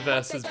say,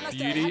 versus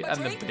Beauty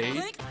and the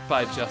Beat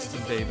by Justin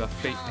Bieber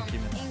feat Nicki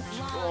Minaj.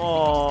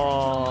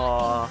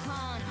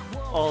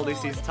 Oh,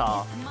 this is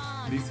tough.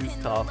 This is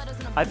tough.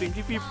 I think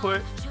if you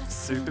put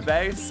Super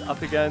Bass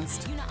up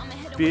against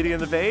Beauty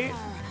and the Beat,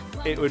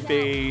 it would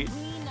be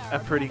a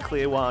pretty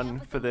clear one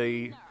for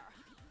the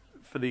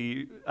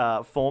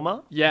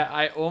former. Yeah,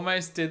 I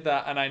almost did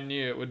that, and I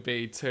knew it would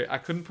be too... I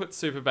couldn't put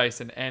Super Bass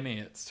in any.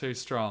 It's too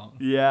strong.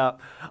 Yeah.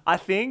 I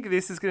think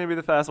this is going to be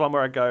the first one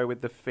where I go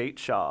with the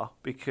feature,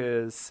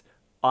 because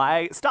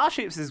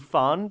Starships is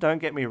fun, don't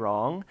get me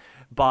wrong,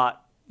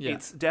 but Yeah.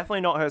 it's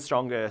definitely not her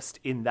strongest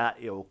in that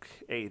ilk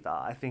either.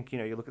 I think,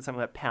 you look at something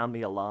like Pound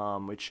the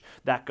Alarm, which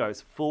that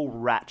goes full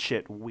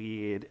ratchet,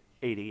 weird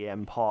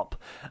EDM pop.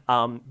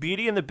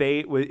 Beauty and the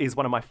Beat is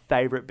one of my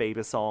favorite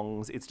Bieber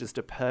songs. It's just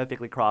a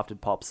perfectly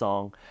crafted pop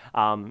song.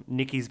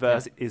 Nicki's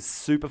verse is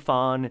super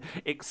fun.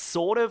 It's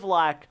sort of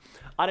like,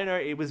 I don't know,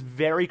 it was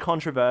very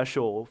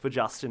controversial for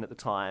Justin at the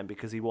time,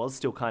 because he was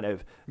still kind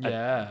of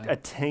a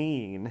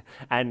teen,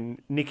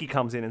 and Nicki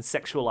comes in and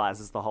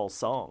sexualizes the whole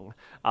song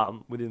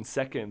within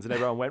seconds, and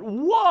everyone went,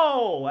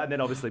 whoa! And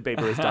then obviously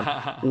Bieber has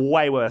done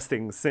way worse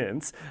things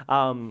since.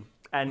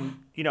 And,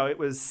 it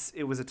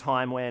was a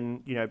time when,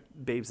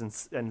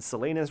 Biebs and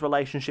Selena's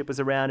relationship was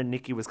around, and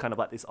Nicki was kind of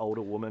like this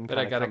older woman. But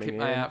I gotta keep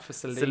my eye out for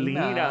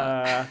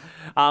Selena.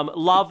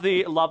 Love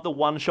the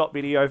one-shot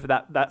video for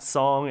that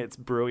song. It's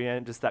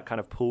brilliant. Just that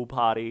kind of pool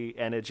party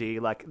energy.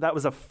 Like, that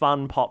was a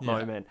fun pop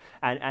moment.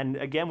 And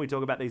again, we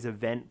talk about these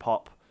event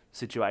pop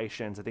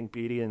situations. I think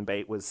Beauty and the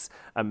Beat was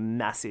a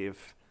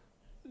massive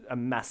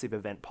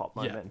event pop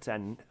moment,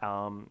 and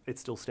it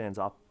still stands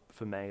up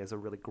for me as a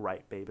really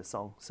great Bieber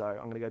song. So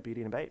I'm going to go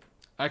Beauty and the Beat.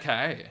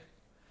 Okay.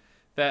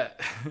 This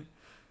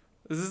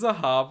is a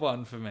hard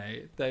one for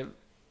me.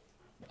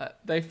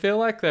 They feel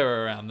like they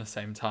were around the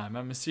same time.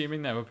 I'm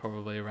assuming they were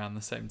probably around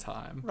the same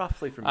time.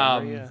 Roughly from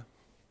memory, yeah.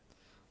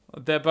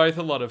 They're both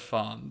a lot of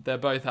fun. They're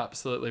both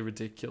absolutely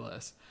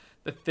ridiculous.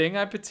 The thing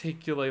I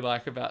particularly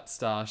like about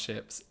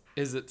Starships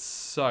is it's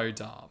so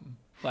dumb.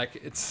 Like,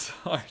 it's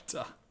so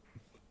dumb.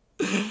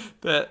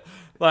 But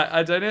like,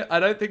 I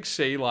don't think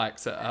she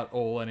likes it at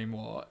all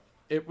anymore.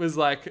 It was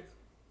like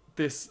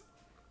this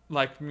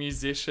like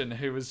musician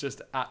who was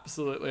just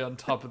absolutely on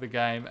top of the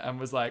game and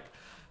was like,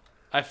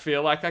 I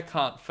feel like I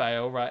can't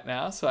fail right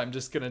now, so I'm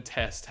just gonna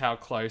test how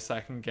close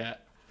I can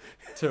get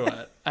to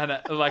it. And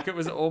it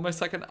was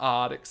almost like an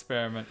art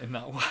experiment in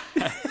that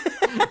way.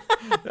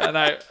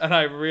 and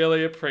I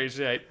really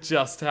appreciate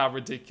just how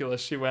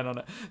ridiculous she went on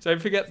it.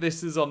 Don't forget,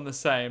 this is on the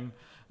same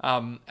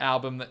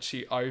album that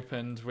she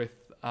opened with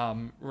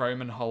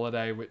Roman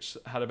Holiday, which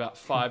had about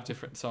 5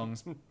 different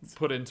songs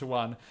put into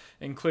one,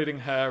 including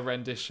her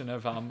rendition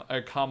of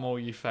 "O Come All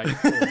You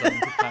Faithful," done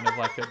to kind of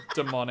like a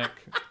demonic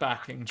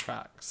backing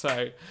track.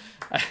 So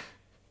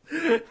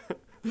she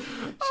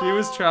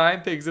was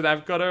trying things, and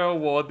I've got to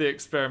award the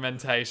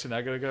experimentation.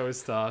 I've got to go with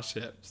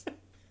Starships.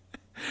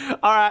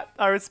 All right,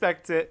 I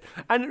respect it.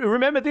 And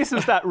remember, this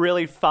was that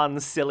really fun,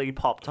 silly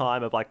pop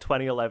time of like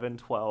 2011,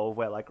 12,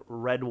 where like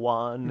Red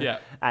One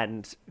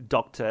and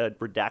Dr.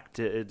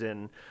 Redacted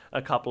and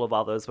a couple of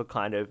others were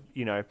kind of,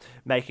 you know,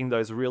 making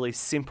those really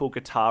simple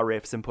guitar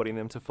riffs and putting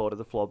them to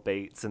 4-to-the-floor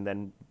beats, and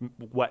then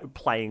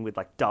playing with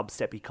like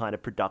dubsteppy kind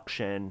of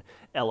production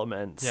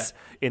elements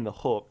in the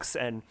hooks.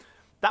 And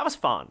that was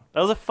fun.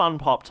 That was a fun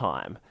pop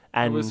time.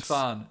 And it was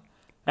fun.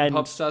 And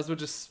pop stars were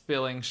just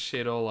spilling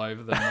shit all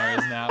over them,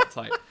 whereas now it's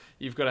like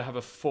you've got to have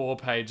a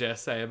 4-page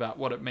essay about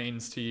what it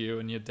means to you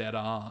and your dead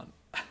aunt.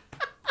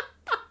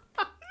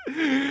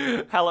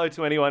 Hello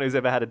to anyone who's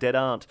ever had a dead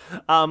aunt.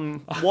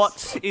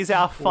 What is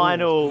our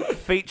final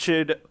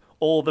featured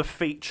or the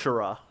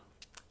featurer?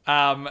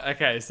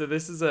 Okay, so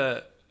this is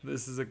a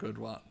good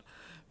one.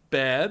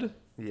 Bed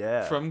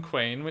from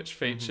Queen, which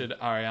featured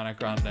Ariana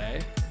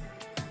Grande.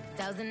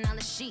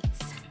 $1,000 sheets,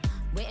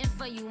 waiting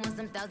for you on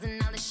some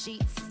 $1,000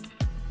 sheets.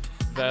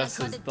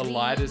 Versus The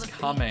Light Is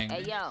Coming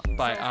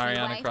by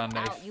Ariana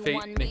Grande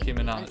feat Nicki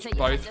Minaj,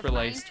 both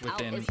released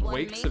within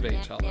weeks of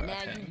each other,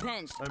 I think.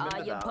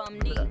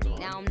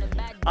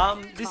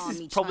 This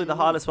is probably the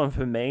hardest one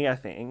for me, I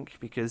think,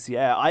 because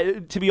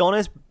to be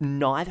honest,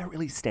 neither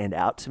really stand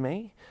out to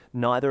me.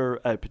 Neither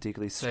are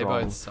particularly strong.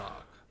 They both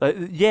suck.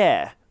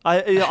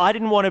 I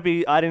didn't want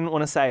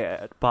to say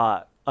it,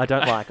 but I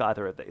don't like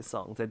either of these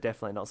songs. They're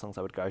definitely not songs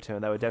I would go to,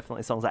 and they were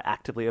definitely songs I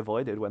actively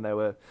avoided when they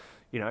were,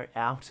 you know,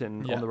 out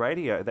and on the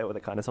radio. They were the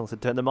kind of songs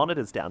that turned the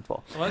monitors down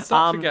for. Well, let's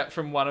not forget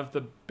from one of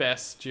the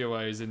best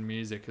duos in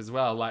music as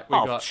well. Like, we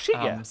got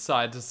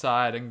Side to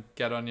Side and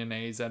Get on Your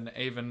Knees, and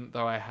Even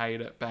Though I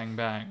Hate It, Bang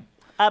Bang.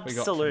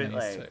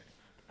 Absolutely.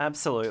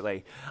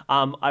 Absolutely.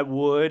 I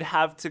would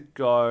have to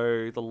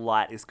go The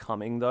Light Is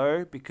Coming,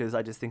 though, because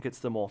I just think it's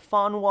the more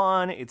fun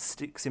one. It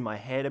sticks in my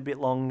head a bit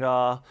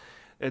longer.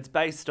 It's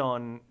based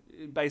on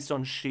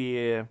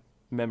sheer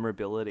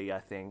memorability, I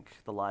think.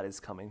 The Light Is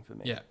Coming for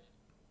me. Yeah.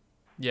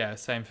 Yeah,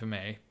 same for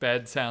me.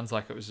 Bed sounds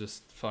like it was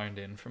just phoned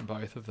in from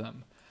both of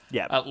them.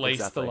 Yeah, At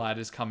least The Light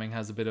Is Coming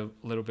has a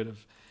little bit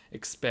of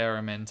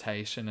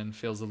experimentation and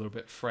feels a little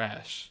bit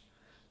fresh.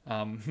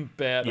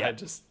 Bed, I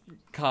just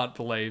can't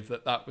believe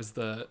that was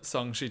the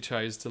song she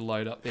chose to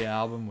load up the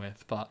album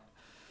with. But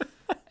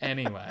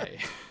anyway.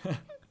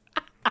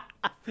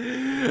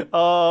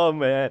 Oh,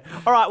 man.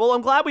 All right, well,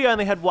 I'm glad we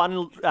only had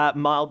one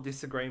mild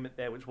disagreement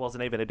there, which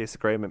wasn't even a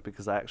disagreement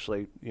because I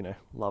actually, you know,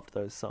 loved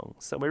those songs.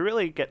 So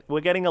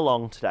we're getting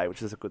along today,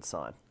 which is a good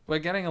sign. We're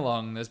getting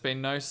along. There's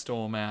been no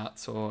storm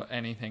outs or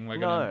anything. We're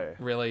going to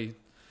really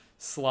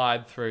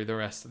slide through the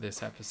rest of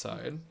this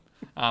episode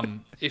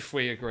if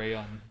we agree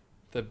on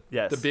the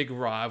big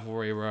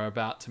rivalry we're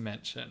about to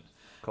mention.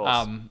 Of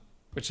course.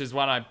 Which is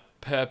one I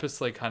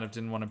purposely kind of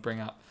didn't want to bring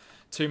up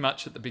too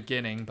much at the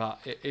beginning, but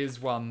it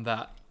is one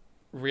that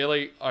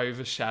really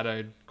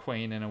overshadowed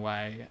Queen in a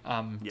way.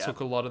 Took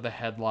a lot of the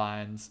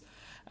headlines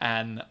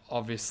and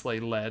obviously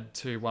led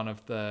to one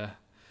of the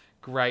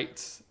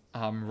great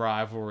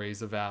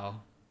rivalries of our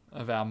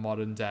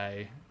modern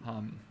day,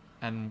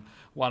 and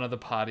one of the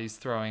parties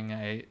throwing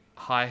a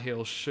high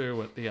heel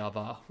shoe at the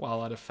other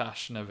while at a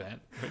fashion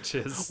event, which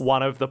is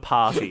one of the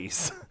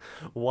parties.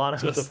 One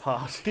of the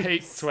parties.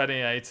 Peak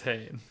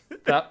 2018.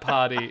 That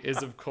party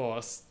is, of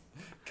course,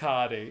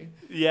 Cardi.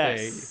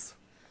 Yes. B.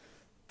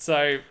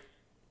 So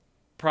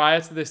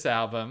prior to this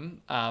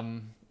album,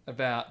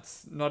 about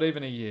not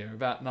even a year,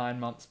 about 9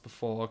 months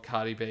before,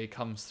 Cardi B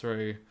comes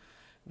through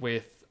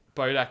with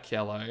Bodak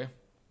Yellow,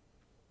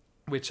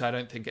 which I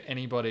don't think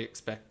anybody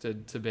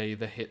expected to be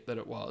the hit that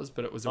it was,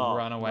 but it was a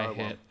runaway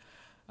hit.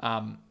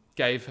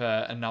 gave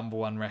her a number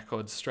one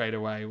record straight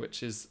away,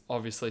 which is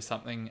obviously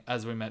something,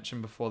 as we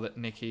mentioned before, that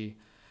Nicki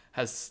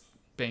has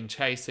been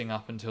chasing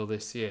up until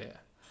this year.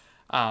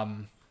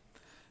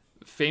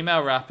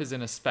 Female rap is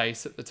in a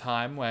space at the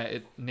time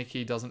where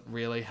Nicki doesn't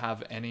really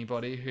have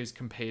anybody who's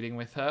competing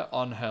with her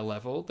on her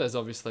level. There's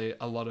obviously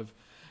a lot of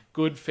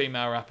good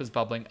female rappers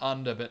bubbling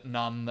under, but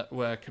none that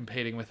were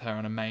competing with her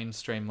on a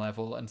mainstream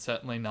level, and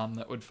certainly none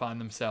that would find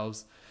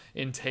themselves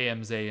in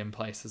TMZ and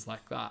places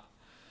like that.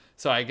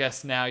 So I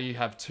guess now you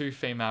have two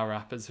female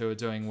rappers who are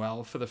doing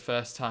well for the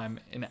first time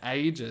in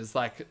ages.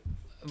 Like,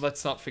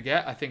 let's not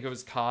forget, I think it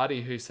was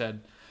Cardi who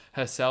said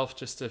herself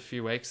just a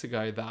few weeks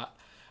ago that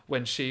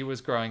when she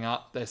was growing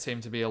up, there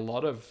seemed to be a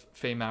lot of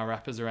female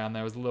rappers around.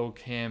 There was Lil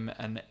Kim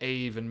and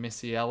Eve and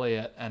Missy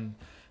Elliott and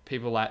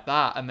people like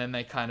that. And then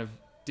they kind of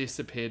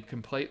disappeared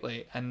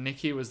completely. And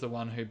Nicki was the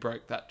one who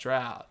broke that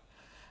drought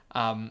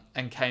and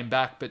came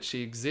back. But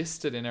she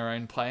existed in her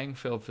own playing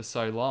field for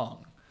so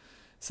long.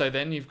 So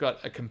then you've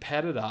got a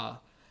competitor,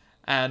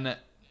 and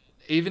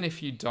even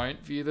if you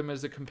don't view them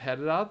as a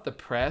competitor, the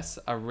press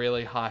are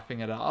really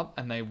hyping it up,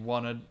 and they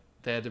wanted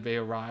there to be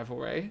a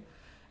rivalry,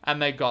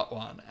 and they got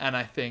one. And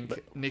I think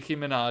Nicki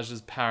Minaj's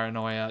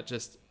paranoia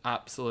just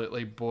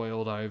absolutely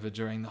boiled over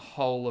during the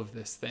whole of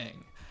this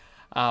thing.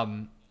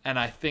 And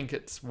I think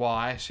it's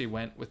why she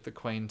went with the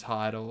Queen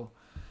title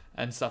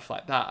and stuff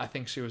like that. I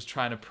think she was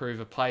trying to prove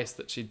a place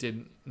that she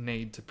didn't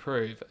need to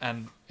prove,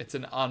 and it's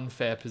an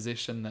unfair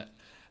position that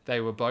they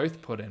were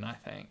both put in, I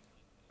think.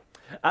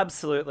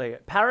 Absolutely.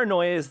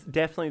 Paranoia is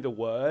definitely the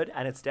word,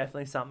 and it's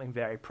definitely something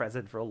very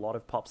present for a lot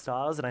of pop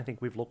stars. And I think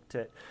we've looked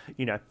at,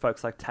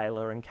 folks like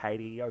Taylor and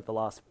Katy over the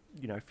last,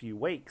 few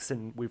weeks,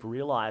 and we've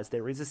realized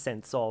there is a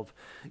sense of,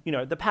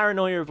 the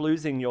paranoia of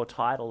losing your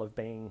title of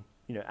being,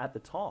 at the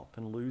top,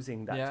 and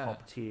losing that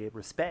top tier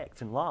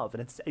respect and love.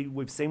 And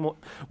we've seen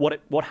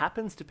what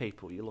happens to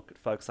people. You look at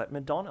folks like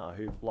Madonna,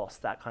 who've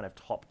lost that kind of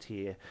top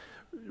tier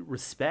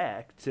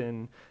respect,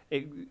 and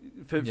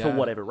for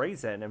whatever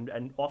reason,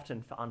 and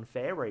often for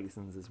unfair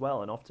reasons as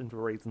well, and often for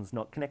reasons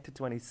not connected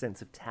to any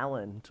sense of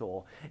talent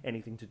or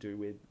anything to do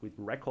with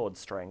record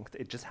strength.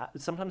 It just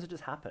sometimes it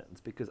just happens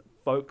because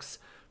folks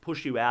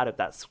push you out of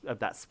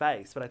that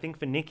space. But I think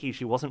for Nicki,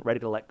 she wasn't ready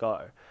to let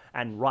go,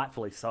 and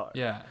rightfully so.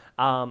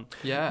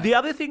 The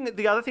other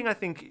thing I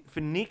think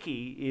for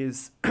Nicki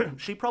is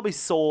she probably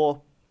saw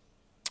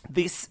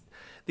this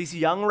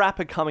young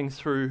rapper coming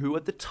through who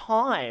at the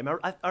time,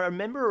 I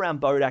remember around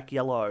Bodak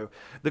Yellow,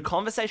 the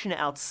conversation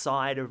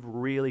outside of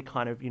really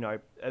kind of,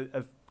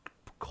 of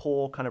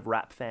core kind of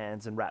rap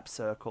fans and rap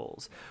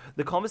circles,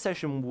 the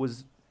conversation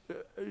was,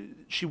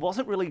 she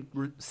wasn't really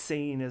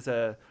seen as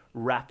a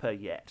rapper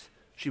yet.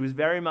 She was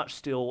very much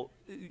still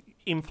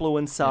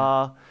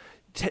influencer,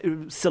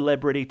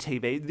 celebrity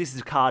TV. This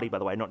is Cardi, by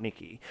the way, not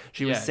Nicki.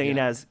 She was seen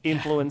as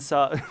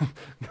influencer.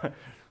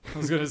 I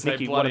was going to say,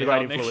 Nicki, bloody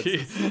hell,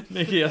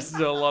 Nicki has to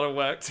do a lot of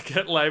work to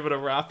get labelled a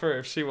rapper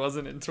if she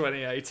wasn't in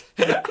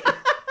 2018.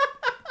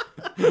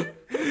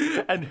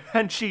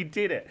 and she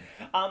did it.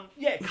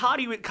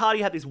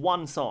 Cardi had this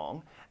one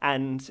song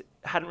and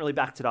hadn't really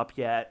backed it up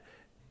yet.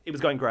 It was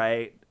going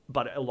great,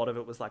 but a lot of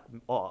it was like,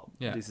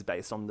 this is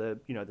based on the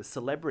the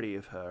celebrity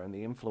of her and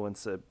the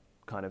influencer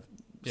kind of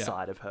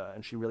side of her,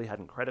 and she really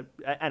hadn't credit.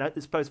 And I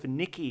suppose for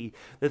Nicki,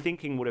 the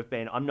thinking would have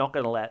been, I'm not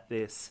going to let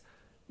this,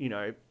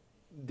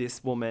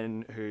 this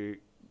woman who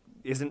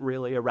isn't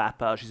really a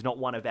rapper, she's not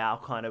one of our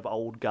kind of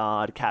old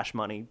guard Cash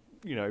Money,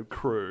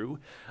 crew.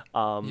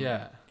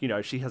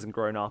 She hasn't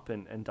grown up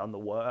and done the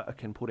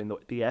work and put in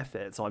the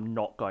effort, so I'm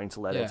not going to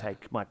let her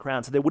take my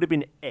crown. So there would have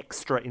been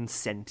extra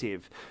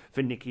incentive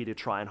for Nicki to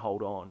try and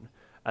hold on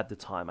at the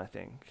time, I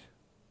think.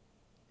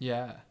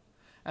 Yeah.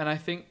 And I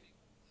think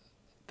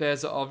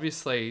there's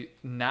obviously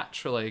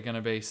naturally going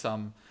to be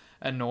some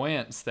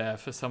annoyance there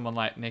for someone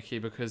like Nicki,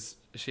 because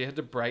she had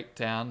to break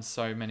down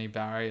so many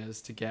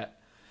barriers to get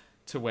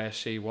to where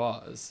she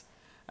was.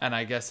 And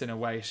I guess in a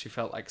way she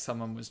felt like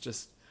someone was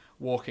just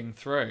walking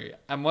through.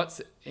 And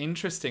what's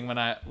interesting, when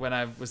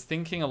I was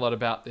thinking a lot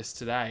about this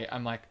today,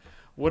 I'm like,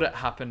 would it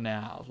happen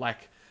now?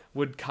 Like,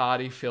 would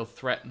Cardi feel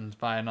threatened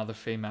by another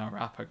female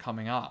rapper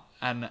coming up?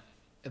 And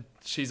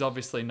she's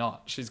obviously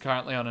not. She's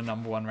currently on a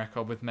number one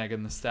record with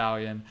Megan Thee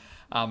Stallion.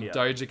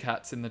 Doja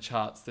Cat's in the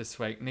charts this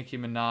week. Nicki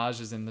Minaj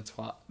is in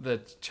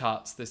the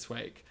charts this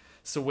week.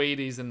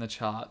 Saweetie's in the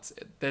charts.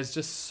 There's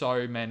just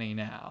so many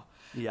now.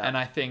 Yeah. And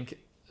I think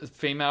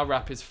female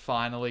rap is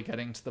finally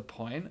getting to the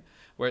point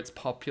where it's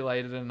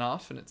populated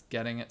enough and it's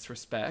getting its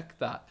respect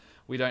that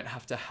we don't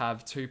have to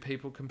have two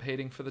people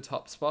competing for the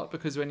top spot.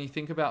 Because when you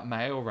think about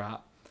male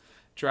rap,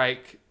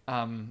 Drake,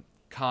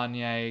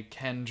 Kanye,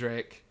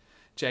 Kendrick,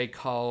 J.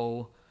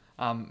 Cole,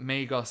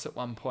 Migos at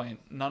one point,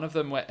 none of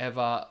them were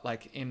ever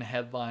like in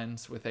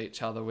headlines with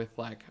each other with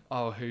like,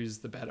 oh, who's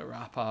the better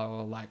rapper,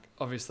 or like,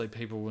 obviously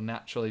people will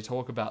naturally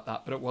talk about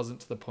that, but it wasn't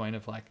to the point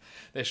of like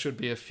there should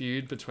be a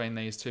feud between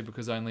these two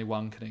because only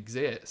one can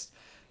exist.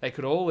 They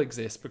could all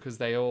exist because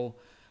they all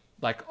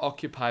like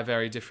occupy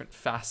very different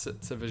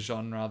facets of a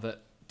genre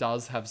that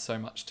does have so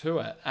much to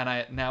it.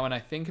 And now when I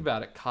think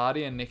about it,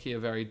 Cardi and Nicki are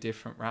very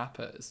different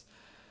rappers.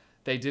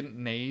 They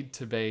didn't need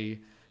to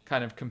be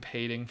kind of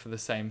competing for the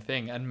same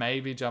thing. And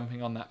maybe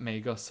jumping on that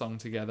Migos song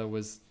together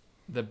was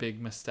the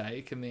big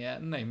mistake in the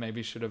end. They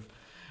maybe should have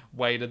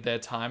waited their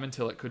time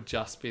until it could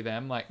just be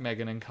them, like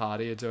Megan and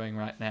Cardi are doing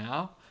right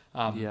now.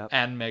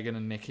 And Megan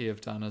and Nicki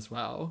have done as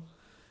well.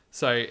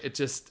 So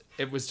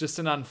it was just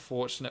an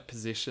unfortunate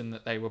position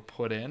that they were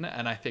put in.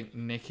 And I think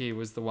Nicki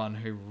was the one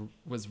who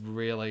was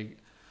really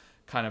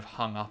kind of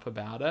hung up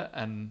about it.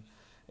 And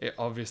it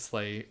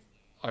obviously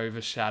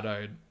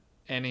overshadowed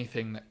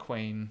anything that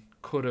Queen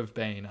could have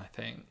been, I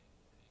think.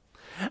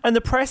 And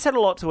the press had a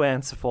lot to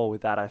answer for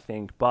with that, I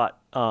think. But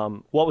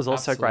what was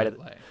also great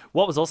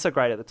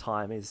at the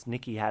time is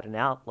Nicki had an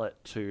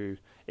outlet to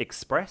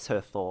express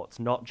her thoughts,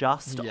 not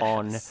just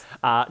on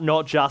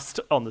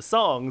the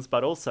songs,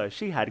 but also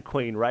she had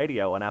Queen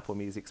Radio on Apple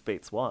Music's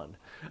Beats One,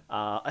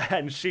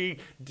 and she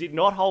did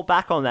not hold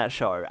back on that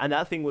show. And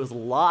that thing was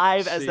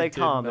live as they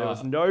come. There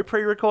was no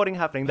pre-recording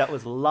happening. That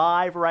was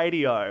live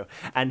radio,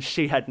 and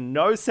she had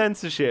no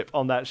censorship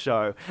on that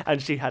show.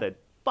 And she had a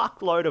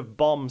fuckload of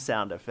bomb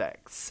sound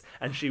effects,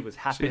 and she was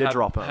happy to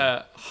drop them.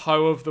 Her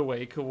Hoe of the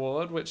Week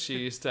award, which she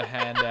used to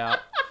hand out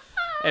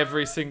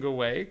every single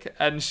week.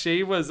 And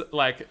she was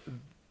like,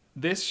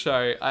 this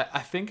show,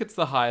 I think it's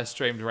the highest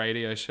streamed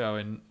radio show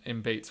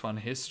in Beats One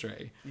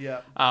history.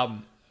 Yeah.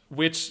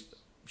 Which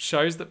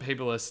shows that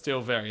people are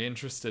still very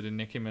interested in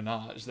Nicki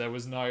Minaj. There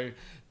was no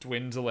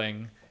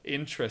dwindling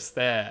interest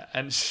there.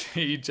 And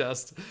she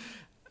just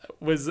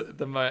was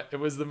it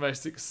was the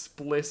most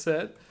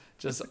explicit,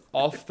 just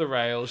off the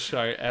rails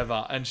show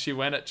ever. And she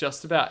went at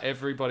just about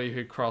everybody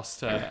who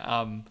crossed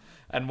her.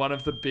 And one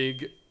of the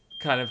big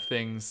kind of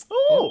things.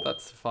 Oh,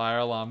 that's the fire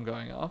alarm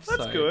going off.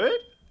 That's good.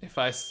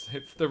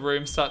 If the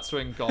room starts to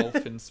engulf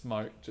in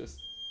smoke, just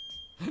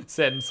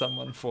send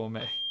someone for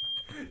me.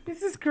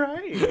 This is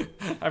great.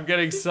 I'm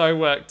getting so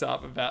worked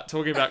up about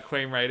talking about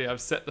Queen Radio.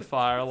 I've set the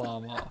fire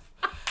alarm off.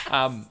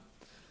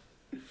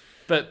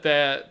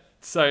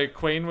 So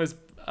Queen was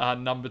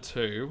number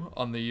 2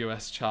 on the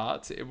US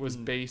charts. It was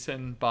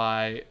beaten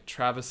by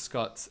Travis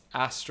Scott's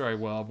Astro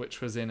World,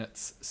 which was in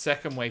its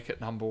second week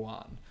at number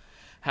 1.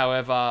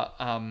 However,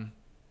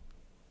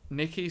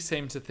 Nicki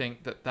seemed to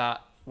think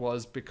that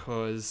was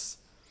because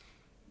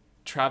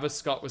Travis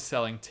Scott was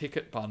selling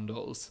ticket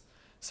bundles.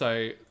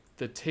 So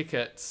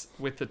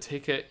with the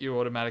ticket, you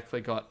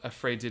automatically got a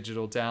free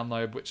digital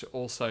download, which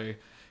also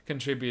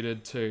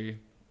contributed to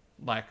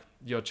like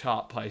your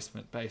chart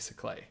placement,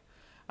 basically.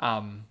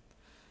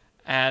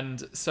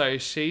 And so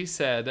she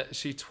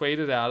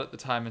tweeted out at the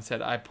time and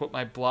said, "I put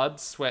my blood,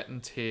 sweat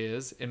and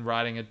tears in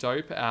writing a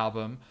dope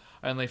album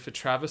only for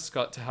Travis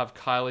Scott to have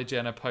Kylie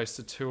Jenner post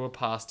a tour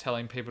pass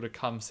telling people to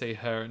come see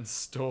her and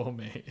store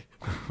me."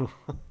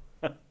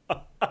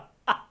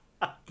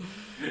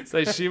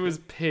 So she was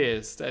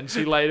pissed, and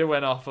she later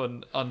went off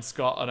on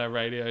Scott on a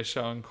radio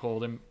show and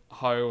called him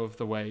Hoe of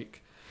the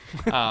Week.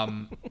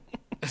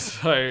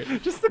 So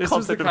just this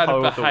was the kind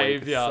of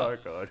behaviour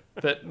so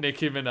that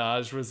Nicki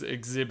Minaj was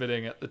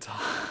exhibiting at the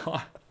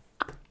time.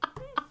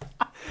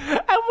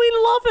 And we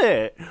love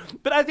it.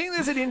 But I think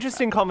there's an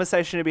interesting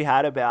conversation to be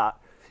had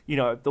about, you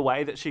know, the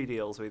way that she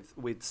deals with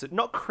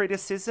not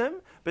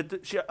criticism, but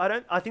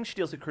I think she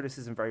deals with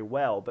criticism very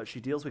well, but she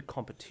deals with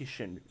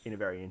competition in a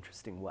very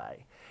interesting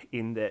way,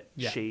 in that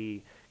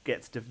she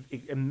gets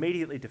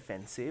immediately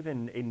defensive,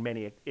 and in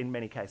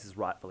many cases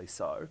rightfully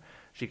so.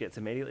 She gets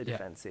immediately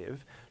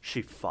defensive.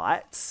 She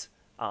fights.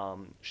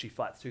 She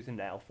fights tooth and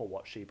nail for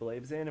what she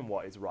believes in and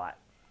what is right,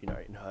 you know,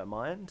 in her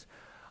mind.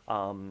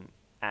 And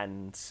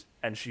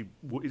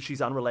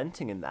she's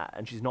unrelenting in that,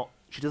 and she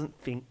doesn't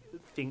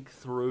think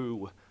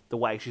through the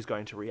way she's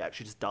going to react.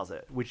 She just does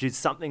it, which is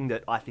something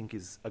that I think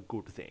is a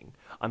good thing.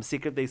 I'm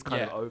sick of these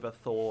kind of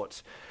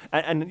overthought,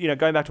 and you know,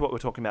 going back to what we were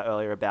talking about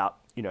earlier about,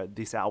 you know,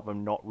 this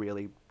album not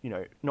really, you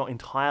know, not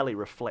entirely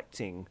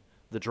reflecting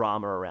the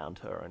drama around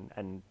her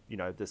and you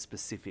know, the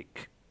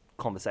specific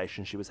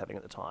conversation she was having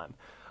at the time.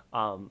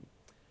 I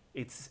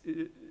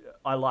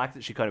like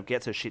that she kind of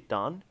gets her shit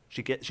done.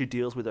 She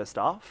deals with her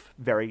stuff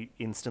very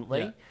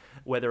instantly,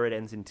 whether it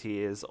ends in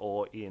tears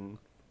or in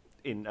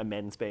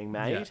amends being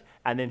made,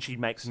 and then she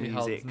makes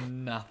music. She holds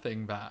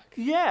nothing back.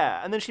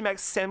 Yeah, and then she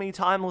makes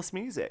semi-timeless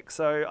music.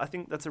 So I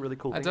think that's a really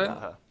cool thing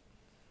about her.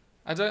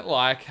 I don't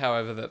like,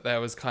 however, that there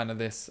was kind of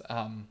this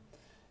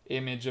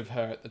image of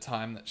her at the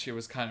time that she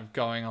was kind of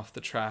going off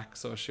the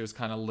tracks, or she was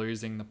kind of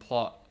losing the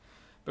plot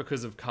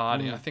because of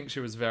Cardi. I think she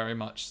was very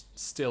much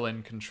still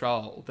in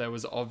control. There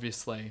was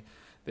obviously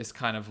this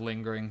kind of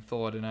lingering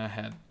thought in her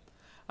head.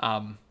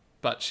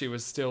 But she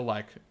was still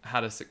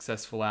had a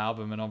successful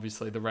album, and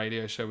obviously the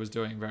radio show was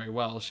doing very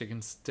well. She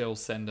can still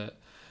send a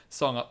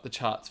song up the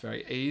charts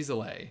very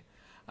easily.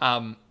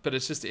 But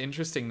it's just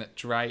interesting that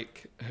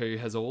Drake, who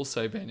has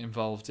also been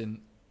involved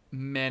in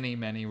many,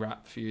 many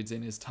rap feuds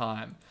in his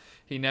time,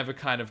 he never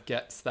kind of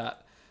gets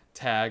that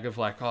tag of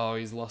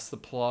he's lost the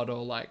plot,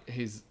 or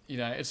he's, you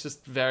know, it's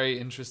just very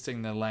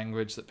interesting the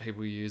language that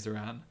people use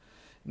around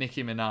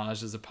Nicki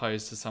Minaj as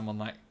opposed to someone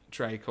like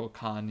Drake or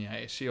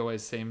Kanye. She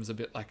always seems a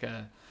bit like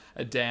a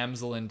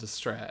damsel in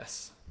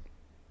distress.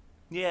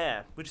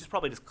 Yeah, which is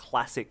probably just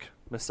classic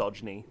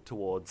misogyny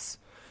towards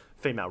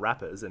female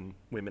rappers and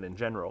women in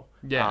general.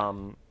 Yeah,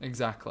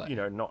 exactly. You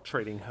know, not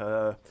treating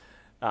her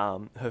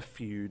her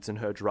feuds and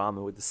her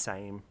drama with the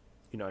same,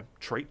 you know,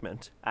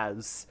 treatment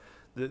as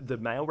the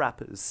male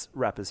rappers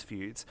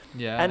feuds.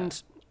 Yeah.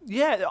 And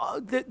yeah,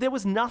 there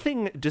was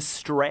nothing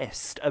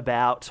distressed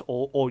about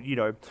or you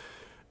know,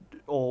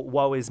 or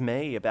woe is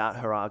me about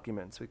her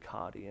arguments with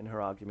Cardi and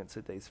her arguments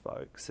with these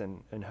folks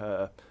and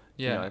her,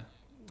 you know,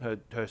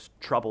 her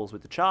troubles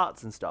with the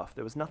charts and stuff.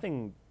 There was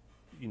nothing,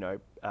 you know,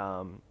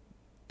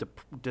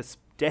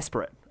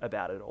 desperate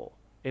about it all.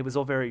 It was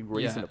all very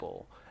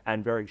reasonable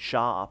and very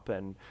sharp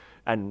and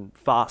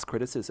fast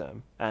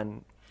criticism.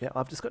 And yeah,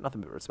 I've just got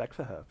nothing but respect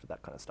for her for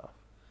that kind of stuff.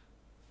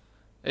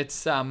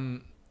 It's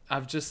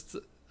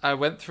I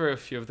went through a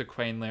few of the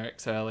Queen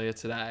lyrics earlier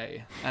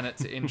today, and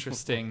it's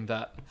interesting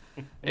that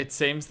it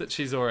seems that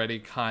she's already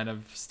kind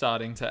of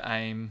starting to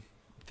aim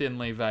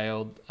thinly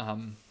veiled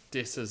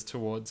disses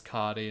towards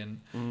Cardi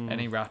and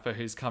any rapper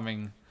who's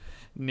coming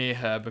near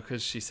her,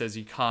 because she says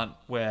you can't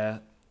wear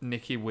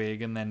Nicki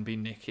wig and then be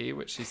Nicki,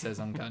 which she says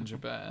on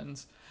Ganja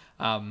Burns,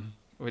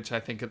 which I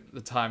think at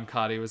the time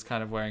Cardi was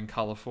kind of wearing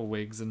colourful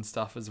wigs and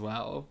stuff as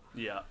well.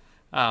 Yeah.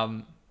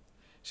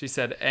 She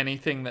said,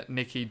 anything that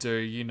Nicki do,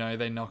 you know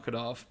they knock it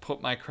off.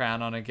 Put my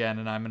crown on again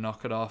and I'ma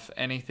knock it off.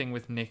 Anything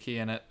with Nicki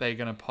in it, they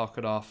gonna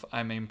pocket off.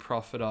 I mean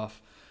profit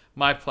off.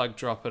 My plug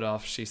drop it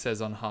off, she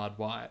says on Hard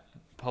White.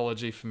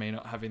 Apology for me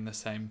not having the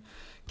same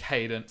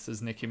cadence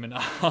as Nicki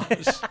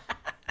Minaj.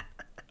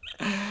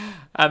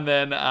 And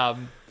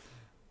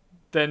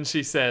then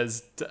she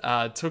says,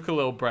 took a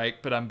little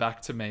break, but I'm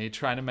back to me.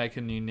 Trying to make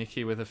a new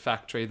Nicki with a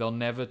factory. They'll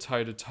never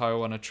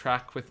toe-to-toe on a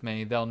track with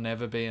me. There'll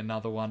never be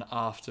another one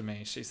after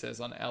me, she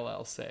says on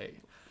LLC.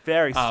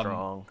 Very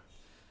strong.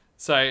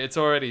 So it's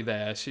already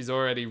there. She's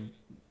already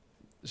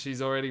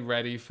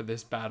ready for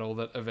this battle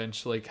that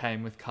eventually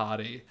came with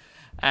Cardi.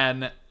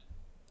 And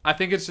I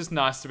think it's just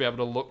nice to be able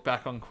to look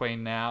back on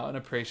Queen now and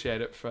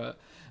appreciate it for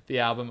the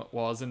album it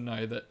was, and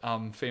know that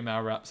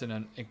female rap's in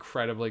an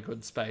incredibly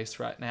good space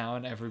right now,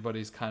 and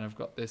everybody's kind of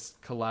got this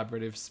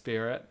collaborative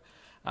spirit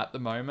at the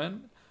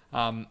moment.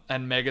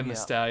 And Megan Thee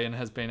Stallion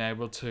has been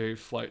able to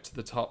float to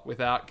the top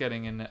without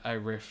getting in a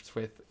rift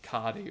with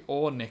Cardi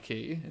or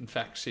Nicki. In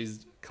fact,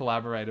 she's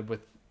collaborated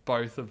with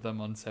both of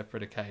them on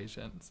separate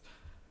occasions.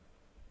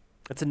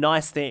 It's a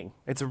nice thing.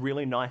 It's a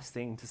really nice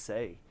thing to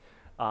see.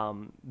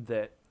 And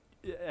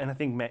I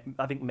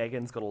think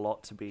Megan's got a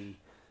lot to be,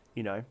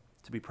 you know,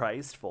 to be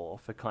praised for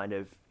kind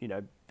of, you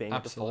know, being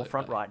at the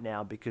forefront right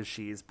now, because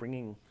she is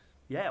bringing,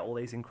 all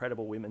these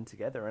incredible women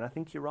together. And I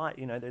think you're right.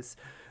 You know,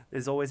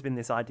 there's always been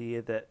this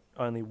idea that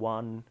only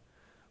one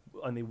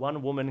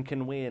woman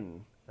can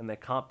win, and there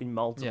can't be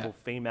multiple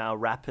female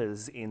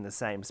rappers in the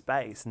same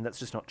space, and that's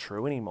just not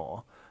true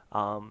anymore.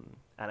 And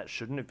it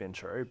shouldn't have been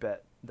true,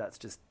 but that's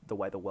just the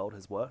way the world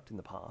has worked in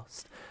the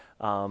past.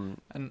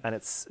 And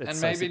it's and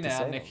so maybe sick to now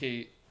see.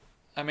 Nicki,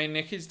 I mean,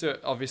 Nicki's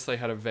obviously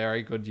had a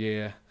very good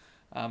year,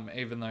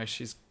 even though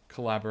she's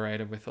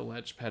collaborated with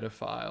alleged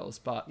pedophiles.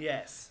 But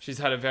yes, she's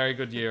had a very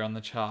good year on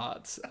the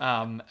charts.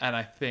 And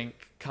I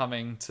think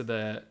coming to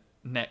the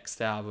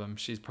next album,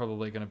 she's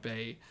probably going to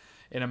be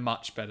in a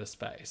much better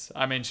space.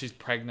 I mean, she's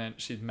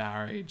pregnant, she's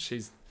married,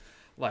 she's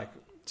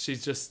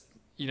just,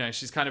 you know,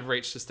 she's kind of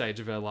reached a stage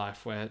of her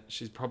life where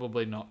she's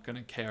probably not going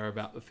to care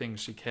about the things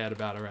she cared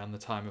about around the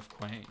time of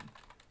Queen.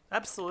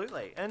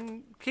 Absolutely.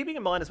 And keeping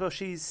in mind as well,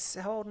 she's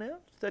how old now?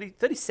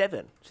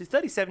 37. She's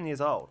 37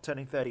 years old,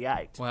 turning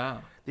 38.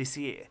 Wow. This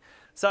year.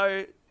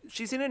 So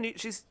she's in a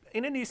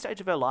new stage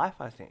of her life,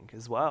 I think,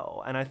 as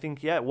well. And I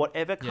think,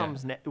 whatever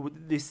comes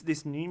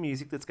this new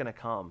music that's going to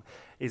come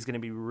is going to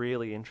be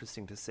really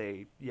interesting to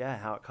see,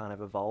 how it kind of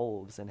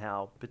evolves and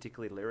how,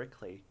 particularly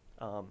lyrically,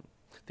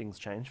 things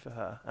change for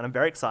her. And I'm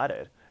very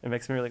excited. It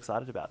makes me really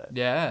excited about it.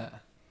 Yeah.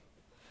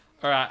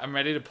 All right, I'm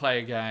ready to play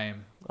a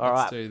game.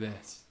 Let's do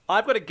this.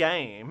 I've got a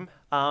game.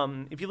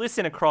 If you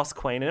listen across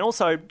Queen, and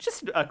also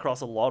just across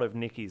a lot of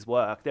Nicki's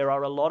work, there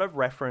are a lot of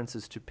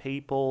references to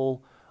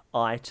people,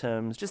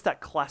 items, just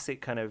that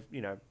classic kind of, you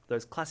know,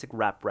 those classic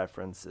rap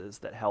references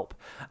that help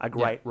a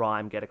great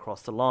rhyme get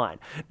across the line.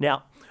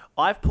 Now,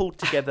 I've pulled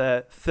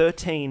together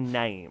 13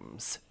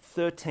 names.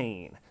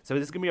 13. So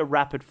this is going to be a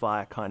rapid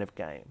fire kind of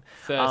game.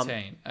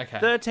 13. Okay.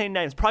 13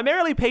 names.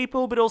 Primarily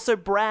people, but also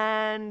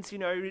brands, you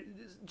know,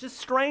 just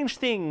strange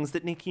things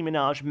that Nicki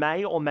Minaj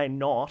may or may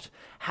not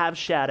have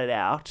shouted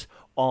out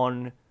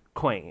on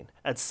Queen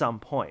at some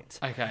point.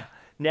 Okay.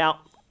 Now,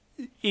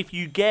 if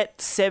you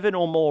get 7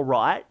 or more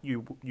right,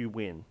 you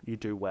win. You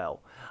do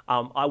well.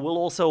 I will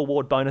also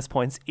award bonus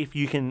points if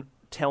you can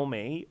tell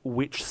me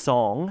which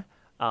song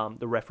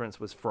the reference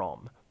was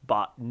from,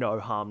 but no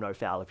harm, no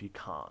foul if you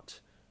can't.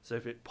 So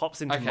if it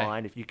pops into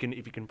mind, if you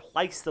can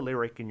place the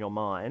lyric in your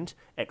mind,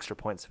 extra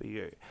points for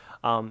you.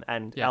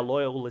 And our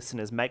loyal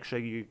listeners, make sure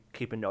you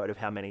keep a note of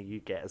how many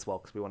you get as well,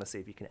 because we want to see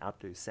if you can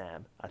outdo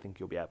Sam. I think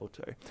you'll be able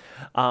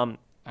to.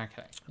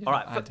 Okay. Yeah, All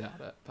right, I doubt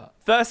it, but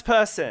First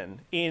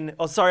person in...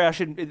 Oh, sorry, I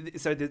should...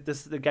 So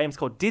the game's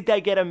called Did They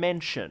Get a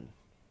Mention?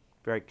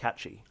 Very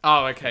catchy.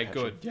 oh, okay,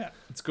 good. Yeah,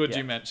 it's good Yeah.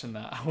 you mentioned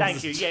that. I Thank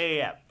wasn't- you.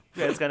 Yeah.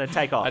 It's going to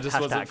take off. I just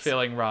wasn't Hashtags.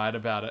 feeling right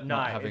about it No,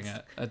 not having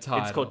a title.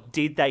 It's called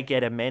Did They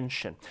Get a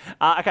Mention?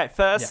 Okay,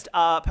 first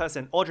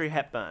person, Audrey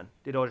Hepburn.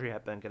 Did Audrey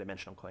Hepburn get a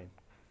mention on Queen?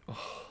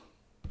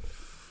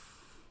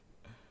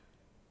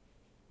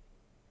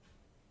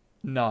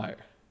 No.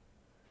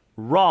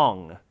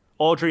 Wrong.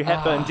 Audrey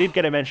Hepburn did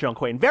get a mention on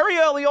Queen very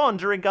early on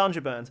during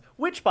Ganja Burns,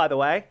 which, by the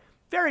way,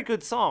 very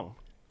good song.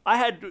 I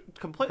had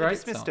completely Great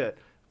dismissed song. it.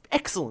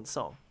 Excellent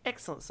song.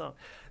 Excellent song.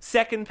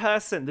 Second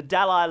person, the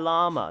Dalai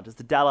Lama. Does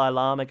the Dalai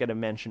Lama get a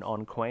mention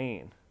on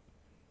Queen?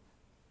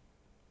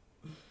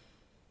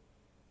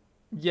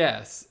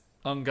 Yes,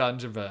 on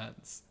Ganja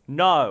Burns.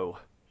 No.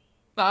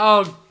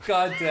 Oh,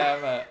 god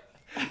damn it.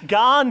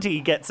 Gandhi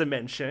gets a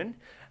mention.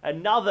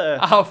 Another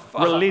Oh,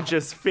 fuck.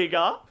 religious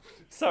figure.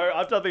 So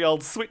I've done the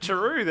old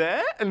switcheroo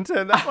there and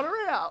turned that one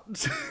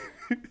around.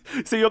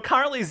 So you're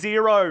currently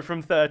 0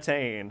 from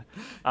 13.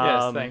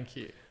 Yes, thank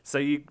you. So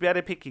you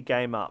better pick your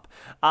game up.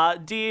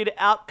 Did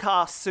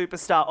Outcast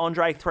superstar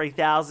Andre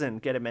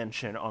 3000 get a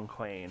mention on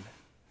Queen?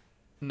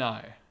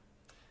 No.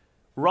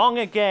 Wrong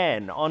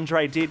again.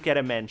 Andre did get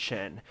a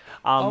mention.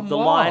 On the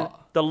what?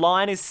 the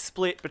line is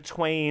split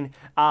between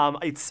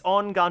it's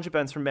on Ganja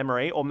Burns from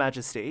Memory or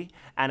Majesty,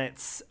 and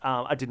it's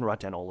I didn't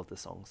write down all of the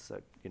songs,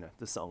 so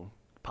the song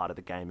part of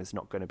the game is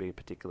not going to be a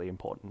particularly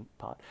important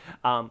part.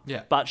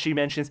 Yeah. But she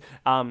mentions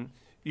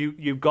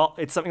you got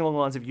it's something along the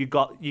lines of you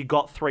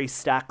got 3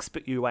 stacks,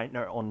 but you ain't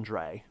no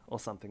Andre or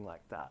something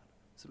like that.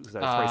 So 3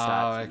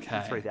 stacks,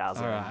 okay.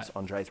 3000, All right.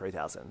 Andre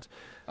 3000.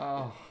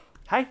 Oh.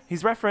 Hey,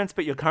 he's referenced,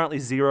 but you're currently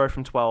 0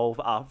 from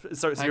 12.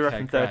 So 0 Okay,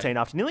 from great. 13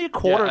 after nearly a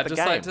quarter Yeah, of I'd the just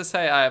game. like to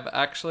say I have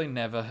actually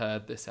never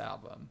heard this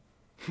album.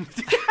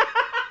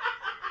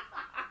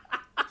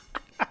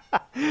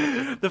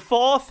 The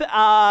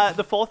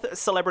fourth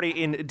celebrity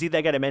in Did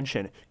They Get a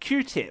Mention?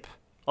 Q-Tip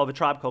of A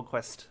Tribe Called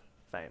Quest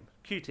fame.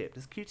 Q-Tip.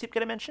 Does Q-Tip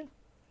get a mention?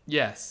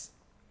 Yes.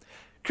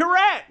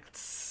 Correct!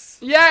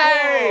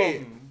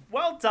 Yay!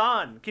 Well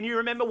done. Can you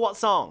remember what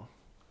song?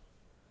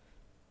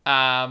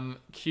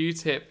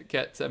 Q-Tip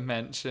gets a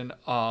mention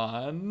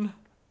on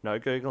No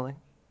Googling.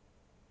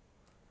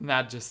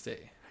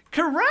 Majesty.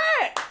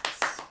 Correct!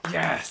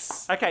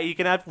 Yes. Okay, you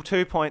can have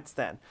 2 points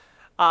then.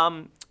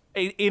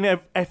 In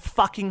a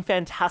fucking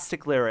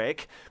fantastic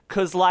lyric,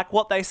 because like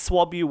what they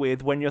swab you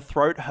with when your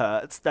throat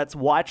hurts, that's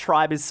why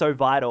Tribe is so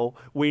vital.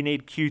 We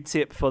need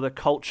Q-Tip for the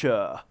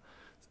culture.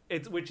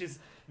 Which is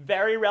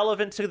very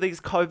relevant to these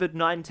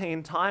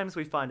COVID-19 times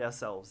we find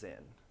ourselves in.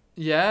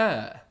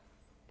 Yeah.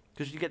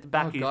 Because you get the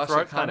back Oh of your gosh, I throat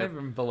can't kind of...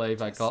 even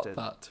believe I got tested.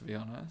 that, to be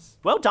honest.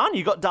 Well done,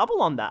 you got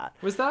double on that.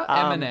 Was that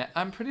Eminem?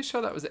 I'm pretty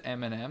sure that was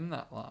Eminem,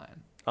 that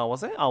line. Oh,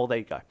 was it? Oh, well, there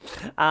you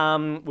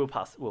go. We'll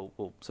pass. We'll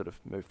sort of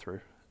move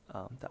through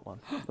that one.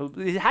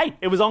 Hey,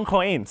 it was on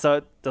Queen, so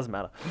it doesn't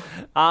matter.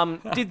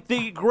 Did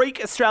the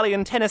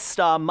Greek-Australian tennis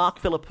star Mark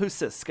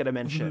Philippoussis get a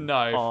mention?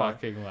 No on-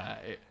 fucking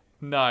way.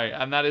 No,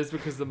 and that is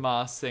because the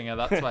Masked Singer,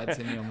 that's why it's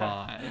in your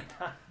mind.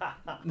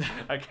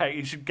 Okay,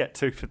 you should get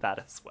 2 for that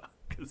as well.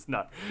 Because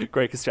no,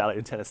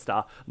 Greek-Australian tennis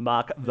star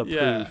Mark the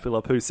Yeah. Pooh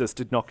Philippoussis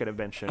did not get a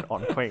mention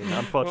on Queen, What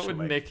unfortunately.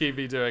 would Nicky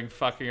be doing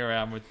fucking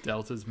around with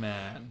Delta's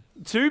man?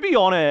 To be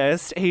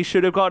honest, he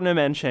should have gotten a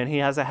mention. He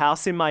has a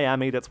house in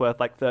Miami that's worth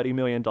like $30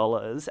 million,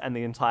 and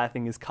the entire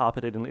thing is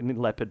carpeted in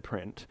leopard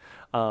print,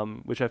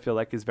 which I feel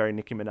like is very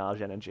Nicki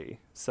Minaj energy.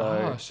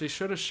 So Oh, she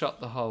should have shot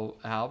the whole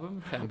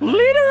album campaign.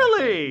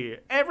 literally,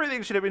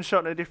 everything should have been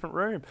shot in a different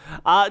room.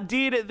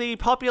 Did the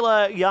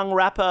popular young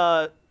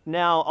rapper,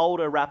 now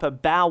older rapper,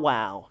 Bow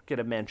Wow get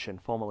a mention?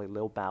 Formerly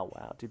Lil Bow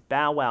Wow. Did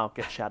Bow Wow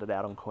get shouted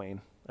out on Queen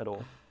at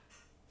all?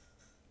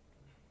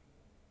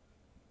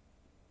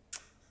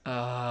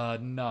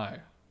 No.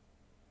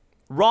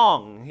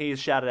 Wrong. He is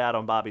shouted out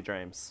on Barbie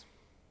Dreams.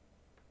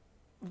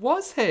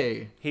 Was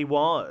he? He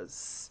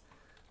was.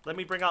 Let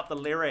me bring up the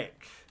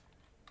lyric.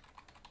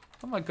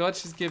 Oh my god,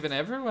 she's given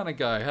everyone a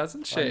go,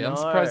 hasn't I she? I'm know.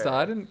 surprised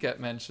I didn't get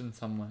mentioned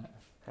somewhere.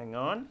 Hang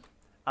on.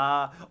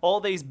 All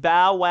these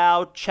Bow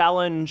Wow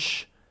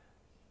challenge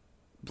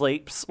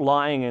bleeps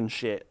lying and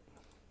shit.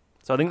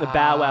 So I think the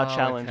Bow Wow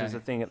challenge was a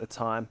okay. thing at the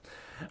time.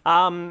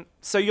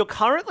 So you're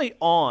currently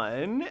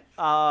on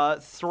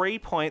 3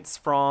 points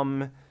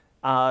from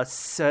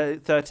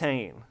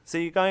 13. So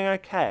you're going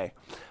okay.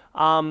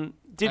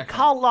 Did Okay.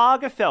 Karl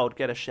Lagerfeld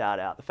get a shout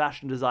out? The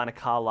fashion designer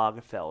Karl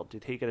Lagerfeld.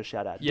 Did he get a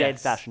shout out? Dead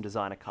Yes. fashion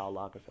designer Karl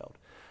Lagerfeld.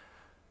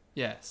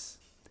 Yes.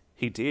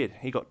 He did.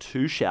 He got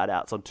 2 shout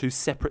outs on 2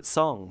 separate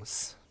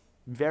songs.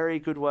 Very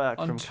good work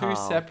On from 2 Karl.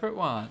 separate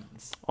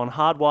ones. On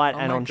Hard White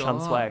and my on Chun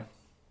Sway. God.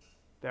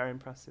 Very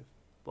impressive.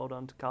 Well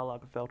done to Karl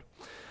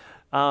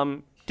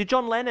Lagerfeld. Did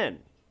John Lennon,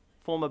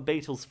 former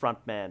Beatles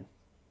frontman,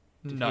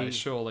 No, he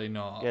surely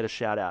not. get a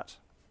shout out?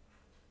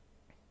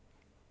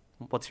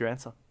 What's your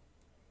answer?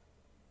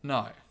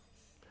 No.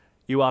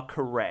 You are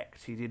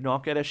correct. He did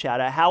not get a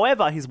shout out.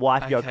 However, his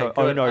wife Okay, Yoko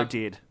good. Ono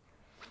did.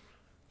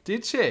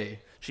 Did she?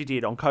 She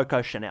did on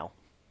Coco Chanel.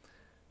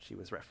 she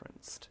was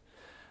referenced.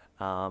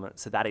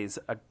 So that is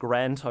a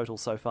grand total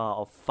so far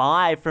of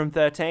 5 from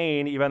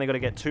 13. You've only got to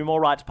get 2 more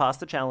right to pass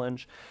the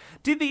challenge.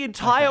 Did the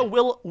entire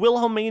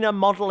Wilhelmina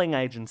modelling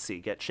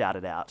agency get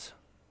shouted out?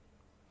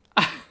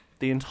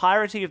 The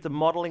entirety of the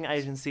modelling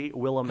agency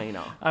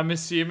Wilhelmina. I'm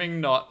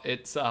assuming not.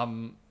 It's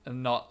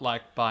not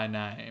like by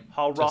name.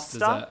 Whole just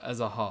roster?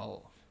 as a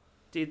whole.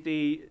 Did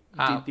the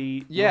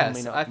Yes,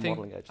 Wilhelmina I think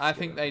modelling agency? I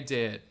think they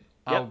did.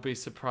 I'll be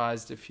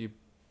surprised if you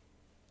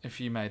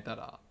made that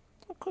up.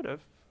 I could have.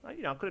 I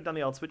could have done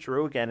the old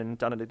switcheroo again and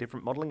done it at a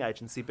different modelling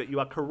agency, but you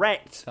are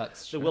correct.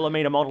 That's the true.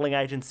 Wilhelmina modelling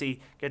agency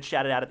gets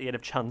shouted out at the end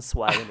of Chun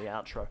Sway in the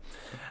outro.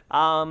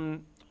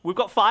 We've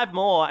got 5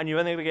 more, and you're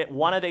only going to get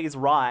one of these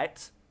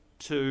right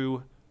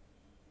to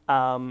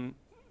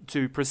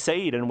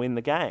proceed and win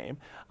the game.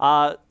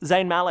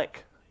 Zayn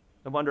Malik,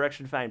 of One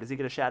Direction fame, does he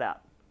get a shout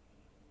out?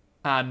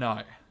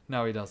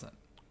 No, he doesn't.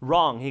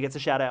 Wrong. He gets a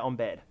shout out on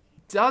bed.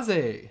 Does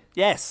he?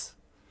 Yes.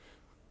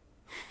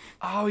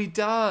 Oh, he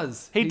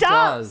does. He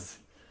does.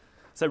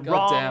 So God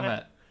wrong. damn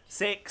it.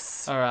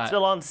 6. All right.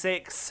 Still on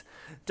 6.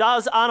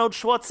 Does Arnold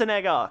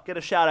Schwarzenegger get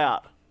a shout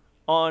out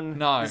on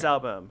No. this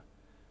album?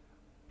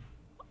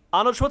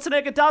 Arnold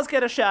Schwarzenegger does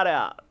get a shout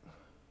out.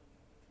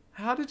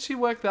 How did she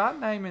work that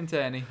name into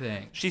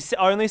anything? She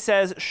only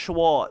says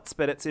Schwartz,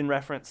 but it's in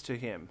reference to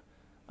him.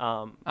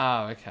 Oh,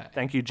 okay.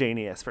 Thank you,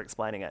 Genius, for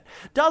explaining it.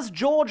 Does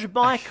George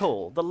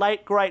Michael, the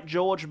late great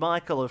George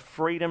Michael of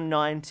Freedom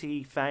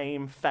 90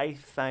 fame,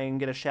 Faith fame,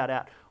 get a shout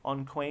out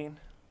on Queen?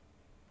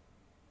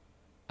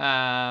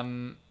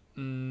 No.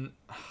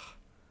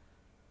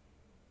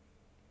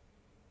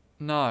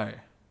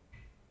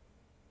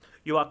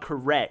 You are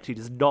correct. He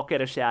does not get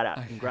a shout out.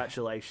 Okay.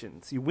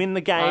 Congratulations. You win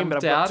the game, but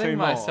I've got 2 more. I'm doubting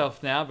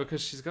myself now because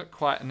she's got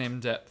quite an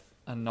in-depth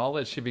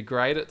knowledge. She'd be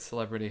great at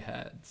celebrity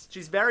heads.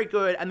 She's very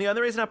good. And the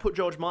only reason I put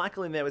George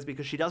Michael in there was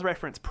because she does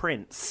reference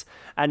Prince.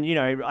 And,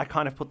 I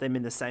kind of put them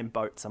in the same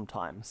boat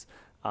sometimes.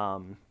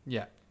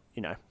 Yeah.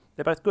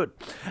 They're both good.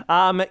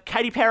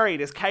 Katy Perry.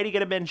 Does Katy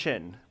get a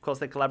mention? Of course,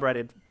 they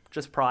collaborated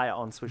just prior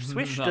on Swish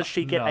Swish. Does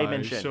she get a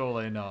mention? No,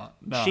 surely not.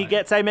 No. She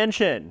gets a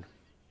mention.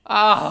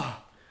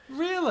 Ah,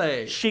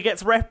 really? She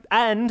gets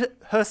and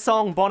her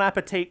song Bon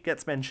Appetit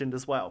gets mentioned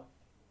as well.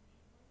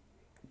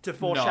 To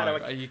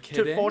foreshadow, are you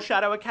kidding? To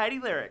foreshadow a Katy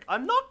lyric.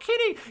 I'm not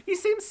kidding. You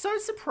seem so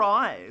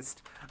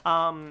surprised.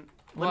 I'm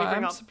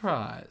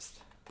surprised.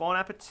 Bon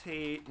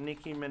Appetit,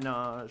 Nicki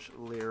Minaj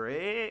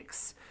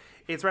lyrics.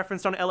 It's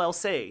referenced on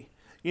LLC.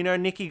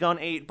 Nicki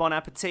gonna eat Bon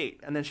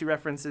Appetit, and then she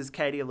references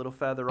Katy a little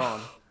further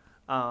on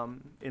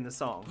in the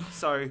song.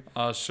 So,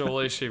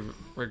 surely she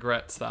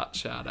regrets that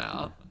shout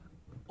out.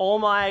 All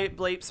my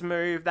bleeps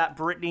move. That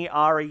Britney,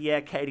 Ari,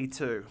 yeah, Katy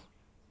too.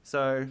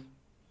 So,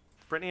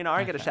 Britney and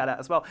Ari get a shout out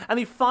as well. And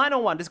the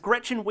final one, does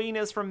Gretchen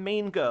Wieners from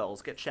Mean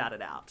Girls get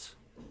shouted out?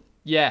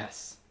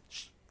 Yes.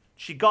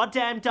 She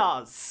goddamn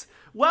does.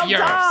 Well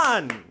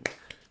done!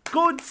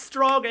 Good,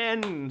 strong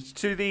end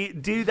to the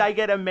Do They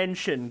Get a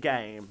Mention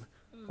game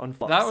on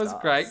Fox That was a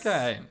Stars. great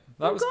game.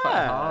 That was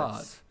quite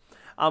hard.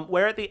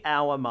 We're at the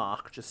hour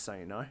mark, just so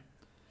you know.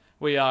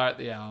 We are at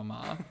the hour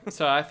mark.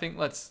 So I think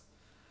let's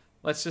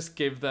just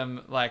give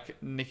them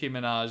like Nicki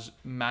Minaj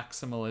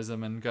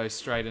maximalism and go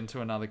straight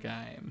into another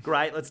game.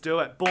 Great, let's do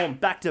it. Boom,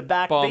 back to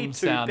back. Bomb B2B.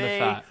 sound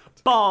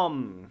effect.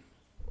 Bomb.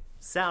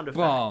 Sound effect.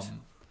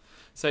 Bomb.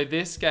 So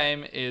this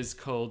game is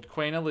called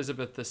Queen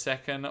Elizabeth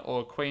II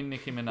or Queen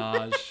Nicki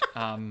Minaj.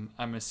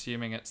 I'm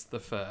assuming it's the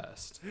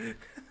first.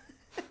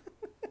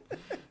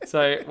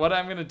 So what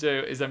I'm going to do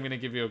is I'm going to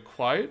give you a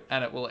quote,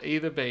 and it will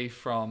either be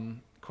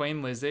from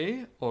Queen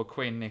Lizzie or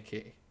Queen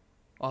Nicki.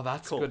 Oh,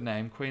 that's cool. A good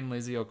name. Queen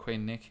Lizzie or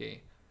Queen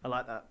Nicki. I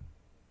like that.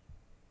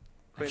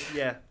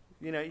 Yeah.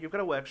 You've got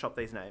to workshop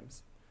these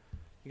names.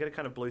 You got to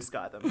kind of blue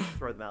sky them,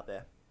 throw them out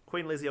there.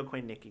 Queen Lizzie or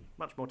Queen Nicki.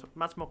 Much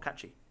more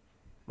catchy.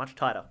 Much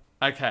tighter.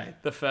 Okay,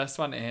 the first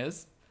one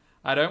is,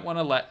 I don't want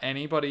to let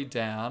anybody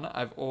down.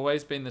 I've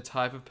always been the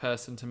type of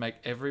person to make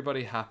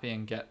everybody happy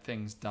and get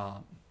things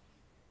done.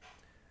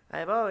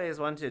 I've always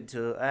wanted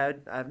to...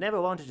 I've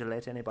never wanted to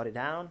let anybody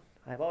down.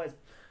 I've always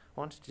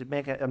wanted to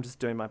make it... I'm just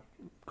doing my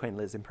Queen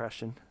Liz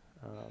impression.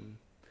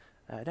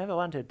 I never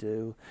wanted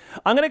to...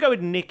 I'm going to go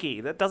with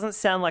Nicki. That doesn't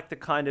sound like the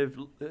kind of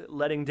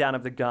letting down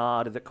of the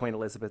guard that Queen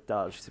Elizabeth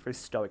does. She's a very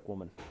stoic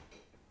woman.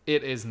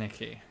 It is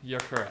Nicki. You're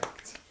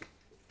correct.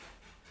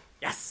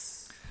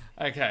 Yes!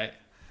 Okay.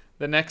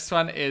 The next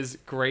one is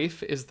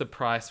grief is the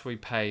price we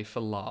pay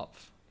for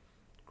love.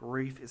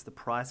 Grief is the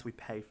price we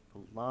pay for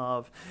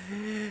love.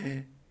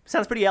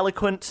 Sounds pretty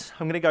eloquent.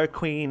 I'm going to go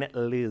Queen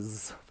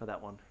Liz for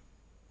that one.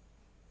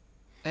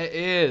 It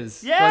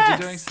is. Yes! God,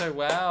 you're doing so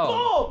well.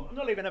 Boom! I'm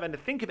not even having to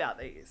think about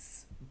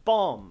these.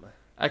 Bomb.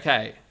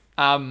 Okay.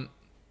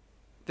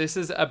 This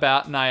is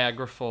about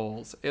Niagara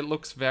Falls. It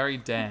looks very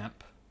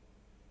damp.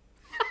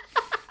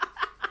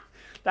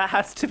 That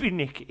has to be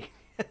Nicki.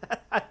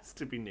 That has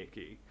to be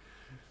Nicki.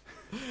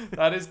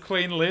 That is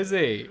Queen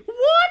Lizzie.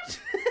 What?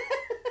 Just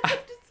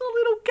a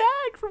little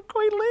gag from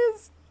Queen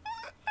Liz.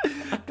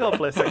 God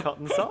bless her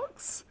cotton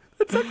socks.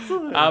 That's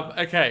excellent.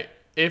 Okay.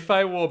 if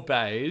I wore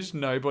beige,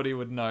 nobody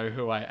would know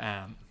who I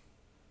am.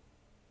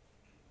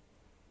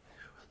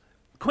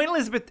 Queen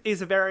Elizabeth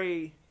is a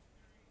very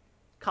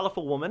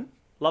colourful woman.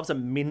 Loves a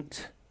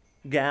mint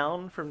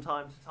gown from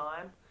time to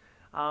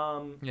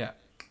time. Yeah.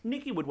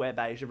 Nikki would wear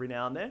beige every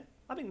now and then.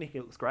 I think Nikki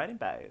looks great in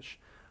beige.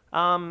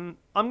 I'm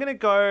gonna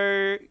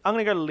go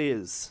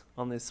Liz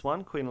on this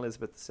one. Queen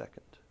Elizabeth II.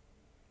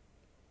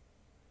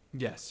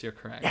 Yes, you're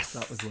correct. Yes.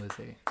 That was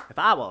Lizzie. If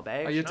I wore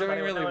beige, Are you doing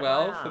nobody would really know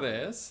well who I for am.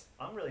 this?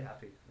 I'm really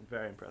happy. I'm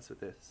very impressed with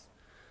this.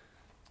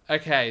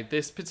 Okay,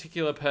 this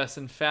particular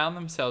person found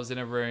themselves in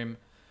a room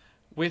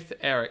with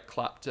Eric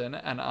Clapton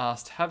and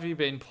asked, "Have you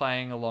been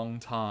playing a long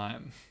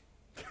time?"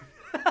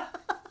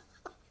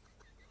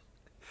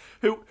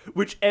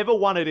 Whichever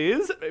one it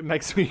is, it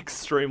makes me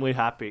extremely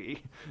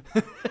happy.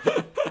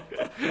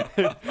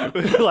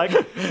 Like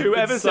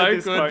whoever It's said so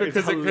this good quote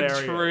because is it could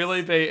hilarious.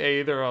 truly be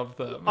either of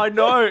them. I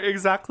know,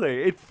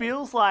 exactly. It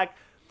feels like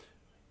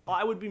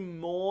I would be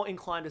more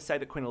inclined to say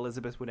that Queen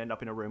Elizabeth would end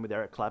up in a room with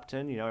Eric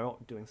Clapton, you know,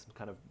 doing some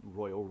kind of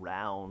royal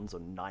rounds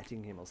or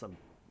knighting him or some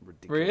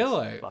ridiculous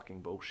Really?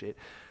 fucking bullshit.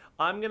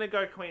 I'm going to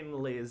go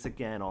Queen Liz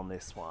again on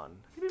this one.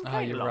 You've been Oh,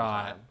 playing a you're long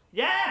right. time.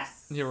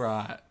 Yes! You're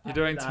right. You're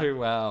doing that. too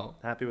well.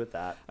 Happy with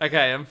that.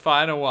 Okay, and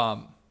final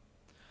one.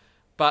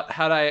 But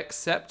had I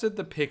accepted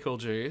the pickle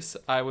juice,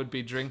 I would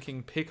be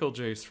drinking pickle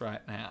juice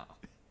right now.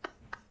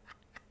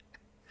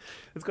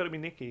 It's got to be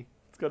Nikki.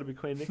 It's got to be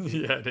Queen Nikki.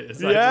 Yeah, it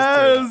is.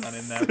 Yes! I just threw that one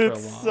in there for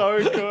It's a while.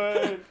 so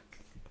good.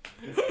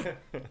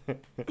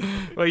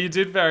 Well, you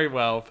did very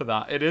well for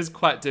that. It is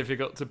quite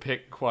difficult to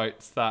pick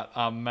quotes that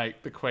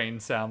make the Queen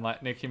sound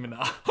like Nicki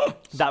Minaj.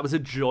 That was a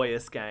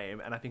joyous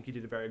game, and I think you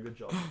did a very good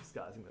job of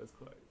disguising those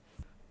quotes.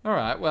 All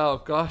right. Well,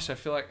 gosh, I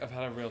feel like I've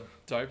had a real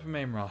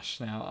dopamine rush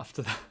now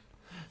after that.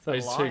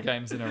 Those two line.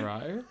 games in a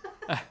row.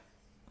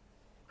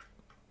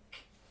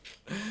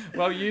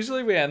 Well,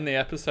 usually we end the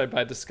episode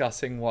by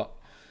discussing what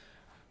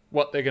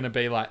they're going to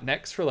be like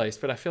next release,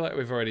 but I feel like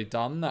we've already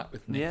done that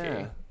with Nikki.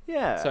 Yeah.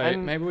 Yeah. So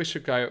and maybe we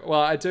should go.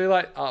 Well, I do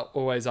like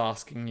always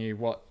asking you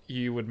what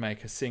you would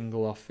make a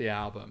single off the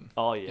album.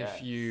 Oh, yeah.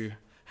 If you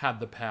had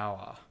the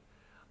power.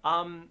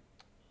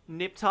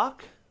 Nip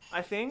Tuck,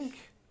 I think.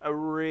 A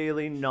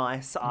really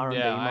nice R&B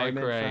Yeah, I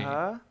moment for agree.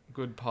 her.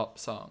 Good pop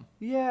song.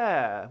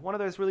 Yeah, one of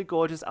those really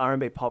gorgeous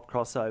R&B pop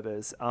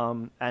crossovers.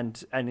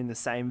 And in the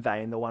same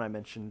vein, the one I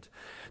mentioned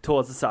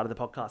towards the start of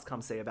the podcast,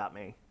 Come See About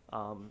Me,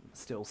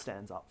 still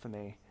stands up for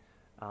me.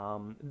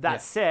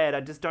 That said,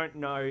 I just don't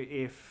know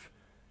if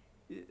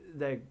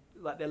they're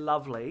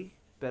lovely,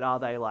 but are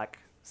they like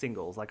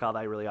singles? Like, are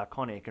they really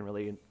iconic and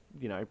really,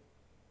 you know,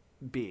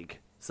 big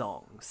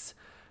songs?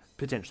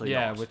 Potentially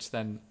Yeah, not. which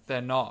then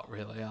they're not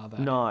really, are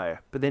they? No,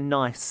 but they're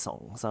nice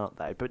songs, aren't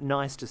they? But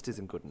nice just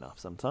isn't good enough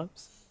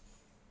sometimes.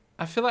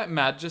 I feel like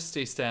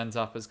Majesty stands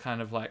up as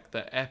kind of like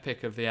the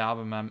epic of the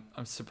album.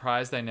 I'm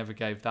surprised they never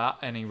gave that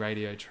any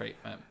radio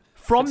treatment.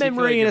 From Particularly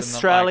memory in given that,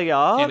 Australia,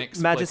 like,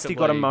 Majesty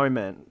got a inexplicably-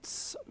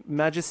 moment.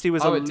 Majesty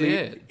was Oh, it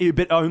did?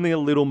 but only a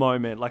little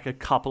moment, like a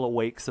couple of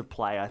weeks of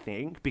play, I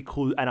think.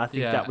 And I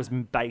think Yeah. that was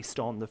based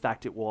on the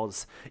fact it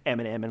was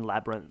Eminem and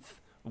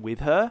Labyrinth with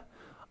her.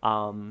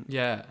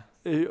 Yeah.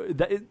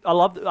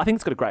 I think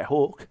it's got a great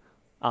hook,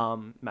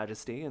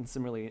 Majesty, and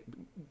some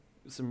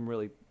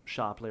really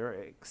sharp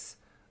lyrics.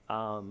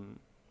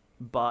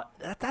 But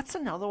that's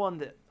another one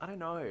that I don't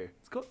know.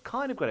 It's got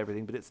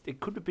everything, but it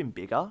could have been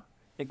bigger.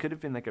 It could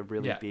have been like a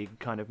really Yeah. big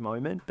kind of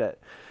moment, but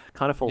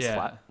kind of falls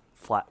Yeah.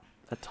 flat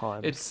at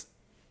times. It's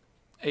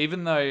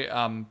even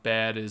though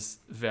Bad is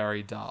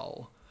very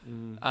dull.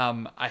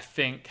 I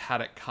think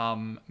had it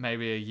come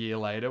maybe a year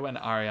later when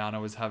Ariana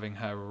was having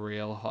her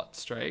real hot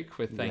streak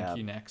with Thank Yeah.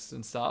 You Next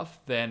and stuff,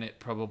 then it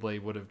probably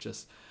would have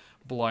just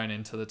blown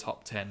into the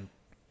top 10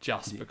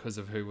 just because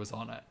of who was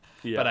on it.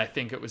 Yeah. But I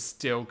think it was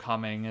still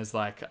coming as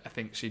like, I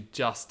think she'd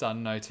just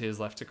done No Tears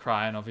Left to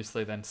Cry, and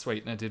obviously then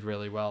Sweetener did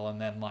really well, and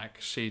then like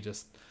she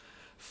just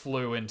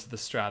flew into the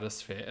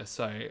stratosphere.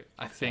 So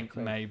I think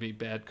maybe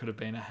Bad could have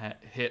been a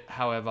hit,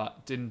 however,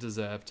 didn't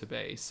deserve to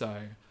be.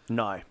 So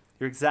No,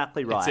 you're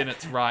exactly right. it's in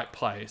its right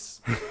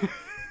place.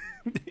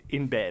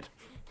 in bed.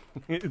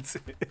 it's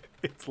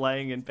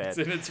laying in bed. It's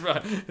in its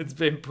right. It's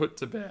been put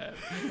to bed.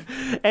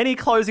 Any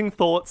closing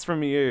thoughts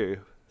from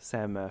you,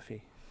 Sam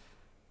Murphy?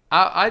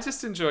 I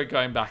just enjoy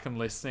going back and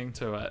listening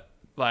to it.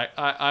 Like,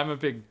 I'm a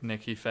big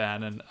Nicki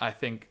fan, and I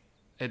think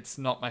it's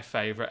not my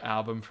favourite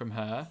album from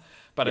her,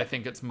 but I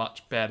think it's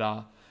much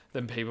better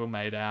than people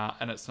made out,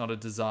 and it's not a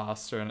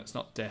disaster, and it's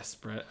not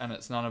desperate, and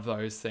it's none of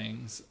those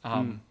things.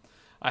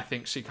 I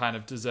think she kind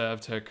of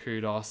deserved her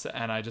kudos,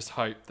 and I just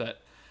hope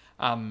that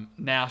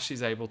now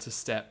she's able to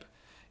step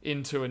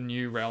into a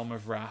new realm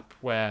of rap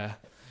where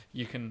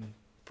you can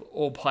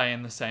all play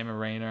in the same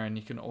arena, and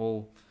you can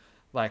all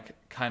like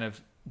kind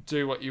of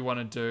do what you want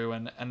to do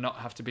and not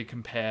have to be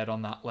compared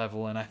on that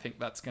level. And I think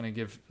that's going to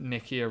give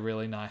Nicki a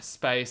really nice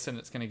space, and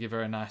it's going to give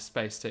her a nice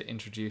space to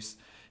introduce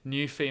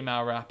new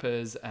female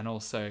rappers, and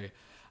also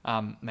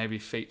maybe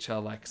feature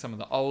like some of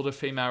the older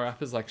female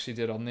rappers like she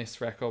did on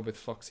this record with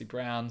Foxy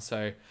Brown.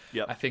 So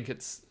Yep. I think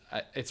it's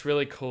it's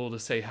really cool to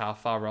see how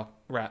far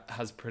rap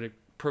has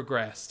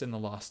progressed in the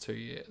last 2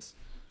 years.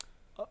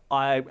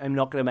 I am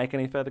not going to make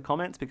any further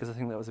comments because I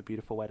think that was a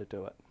beautiful way to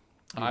do it.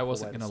 I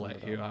wasn't going to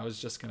let you. I was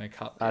just going to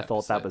cut the I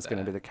thought that was episode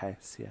going to be there. the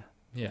case, yeah.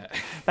 Yeah.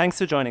 Thanks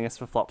for joining us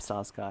for Flop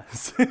Stars,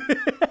 guys.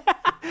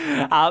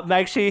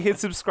 Make sure you hit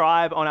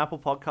subscribe on Apple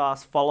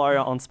Podcasts, follow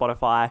on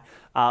Spotify,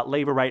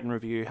 leave a rate and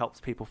review, helps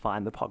people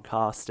find the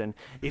podcast. And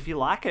if you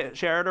like it,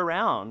 share it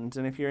around.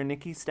 And if you're a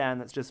Nikki stan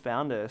that's just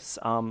found us,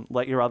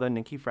 let your other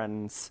Nikki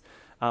friends.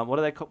 What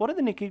are they called? What are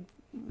the Nikki?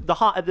 The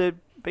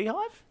Beehive?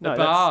 The No,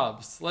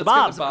 Barbs. Let's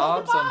Barbs. get the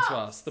Barbs onto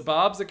us. The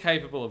Barbs are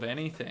capable of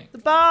anything. The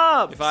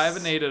Barbs. If I ever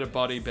needed a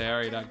body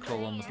buried, I'd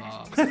call on the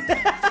Barbs.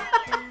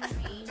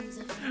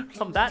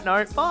 On that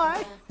note,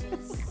 bye.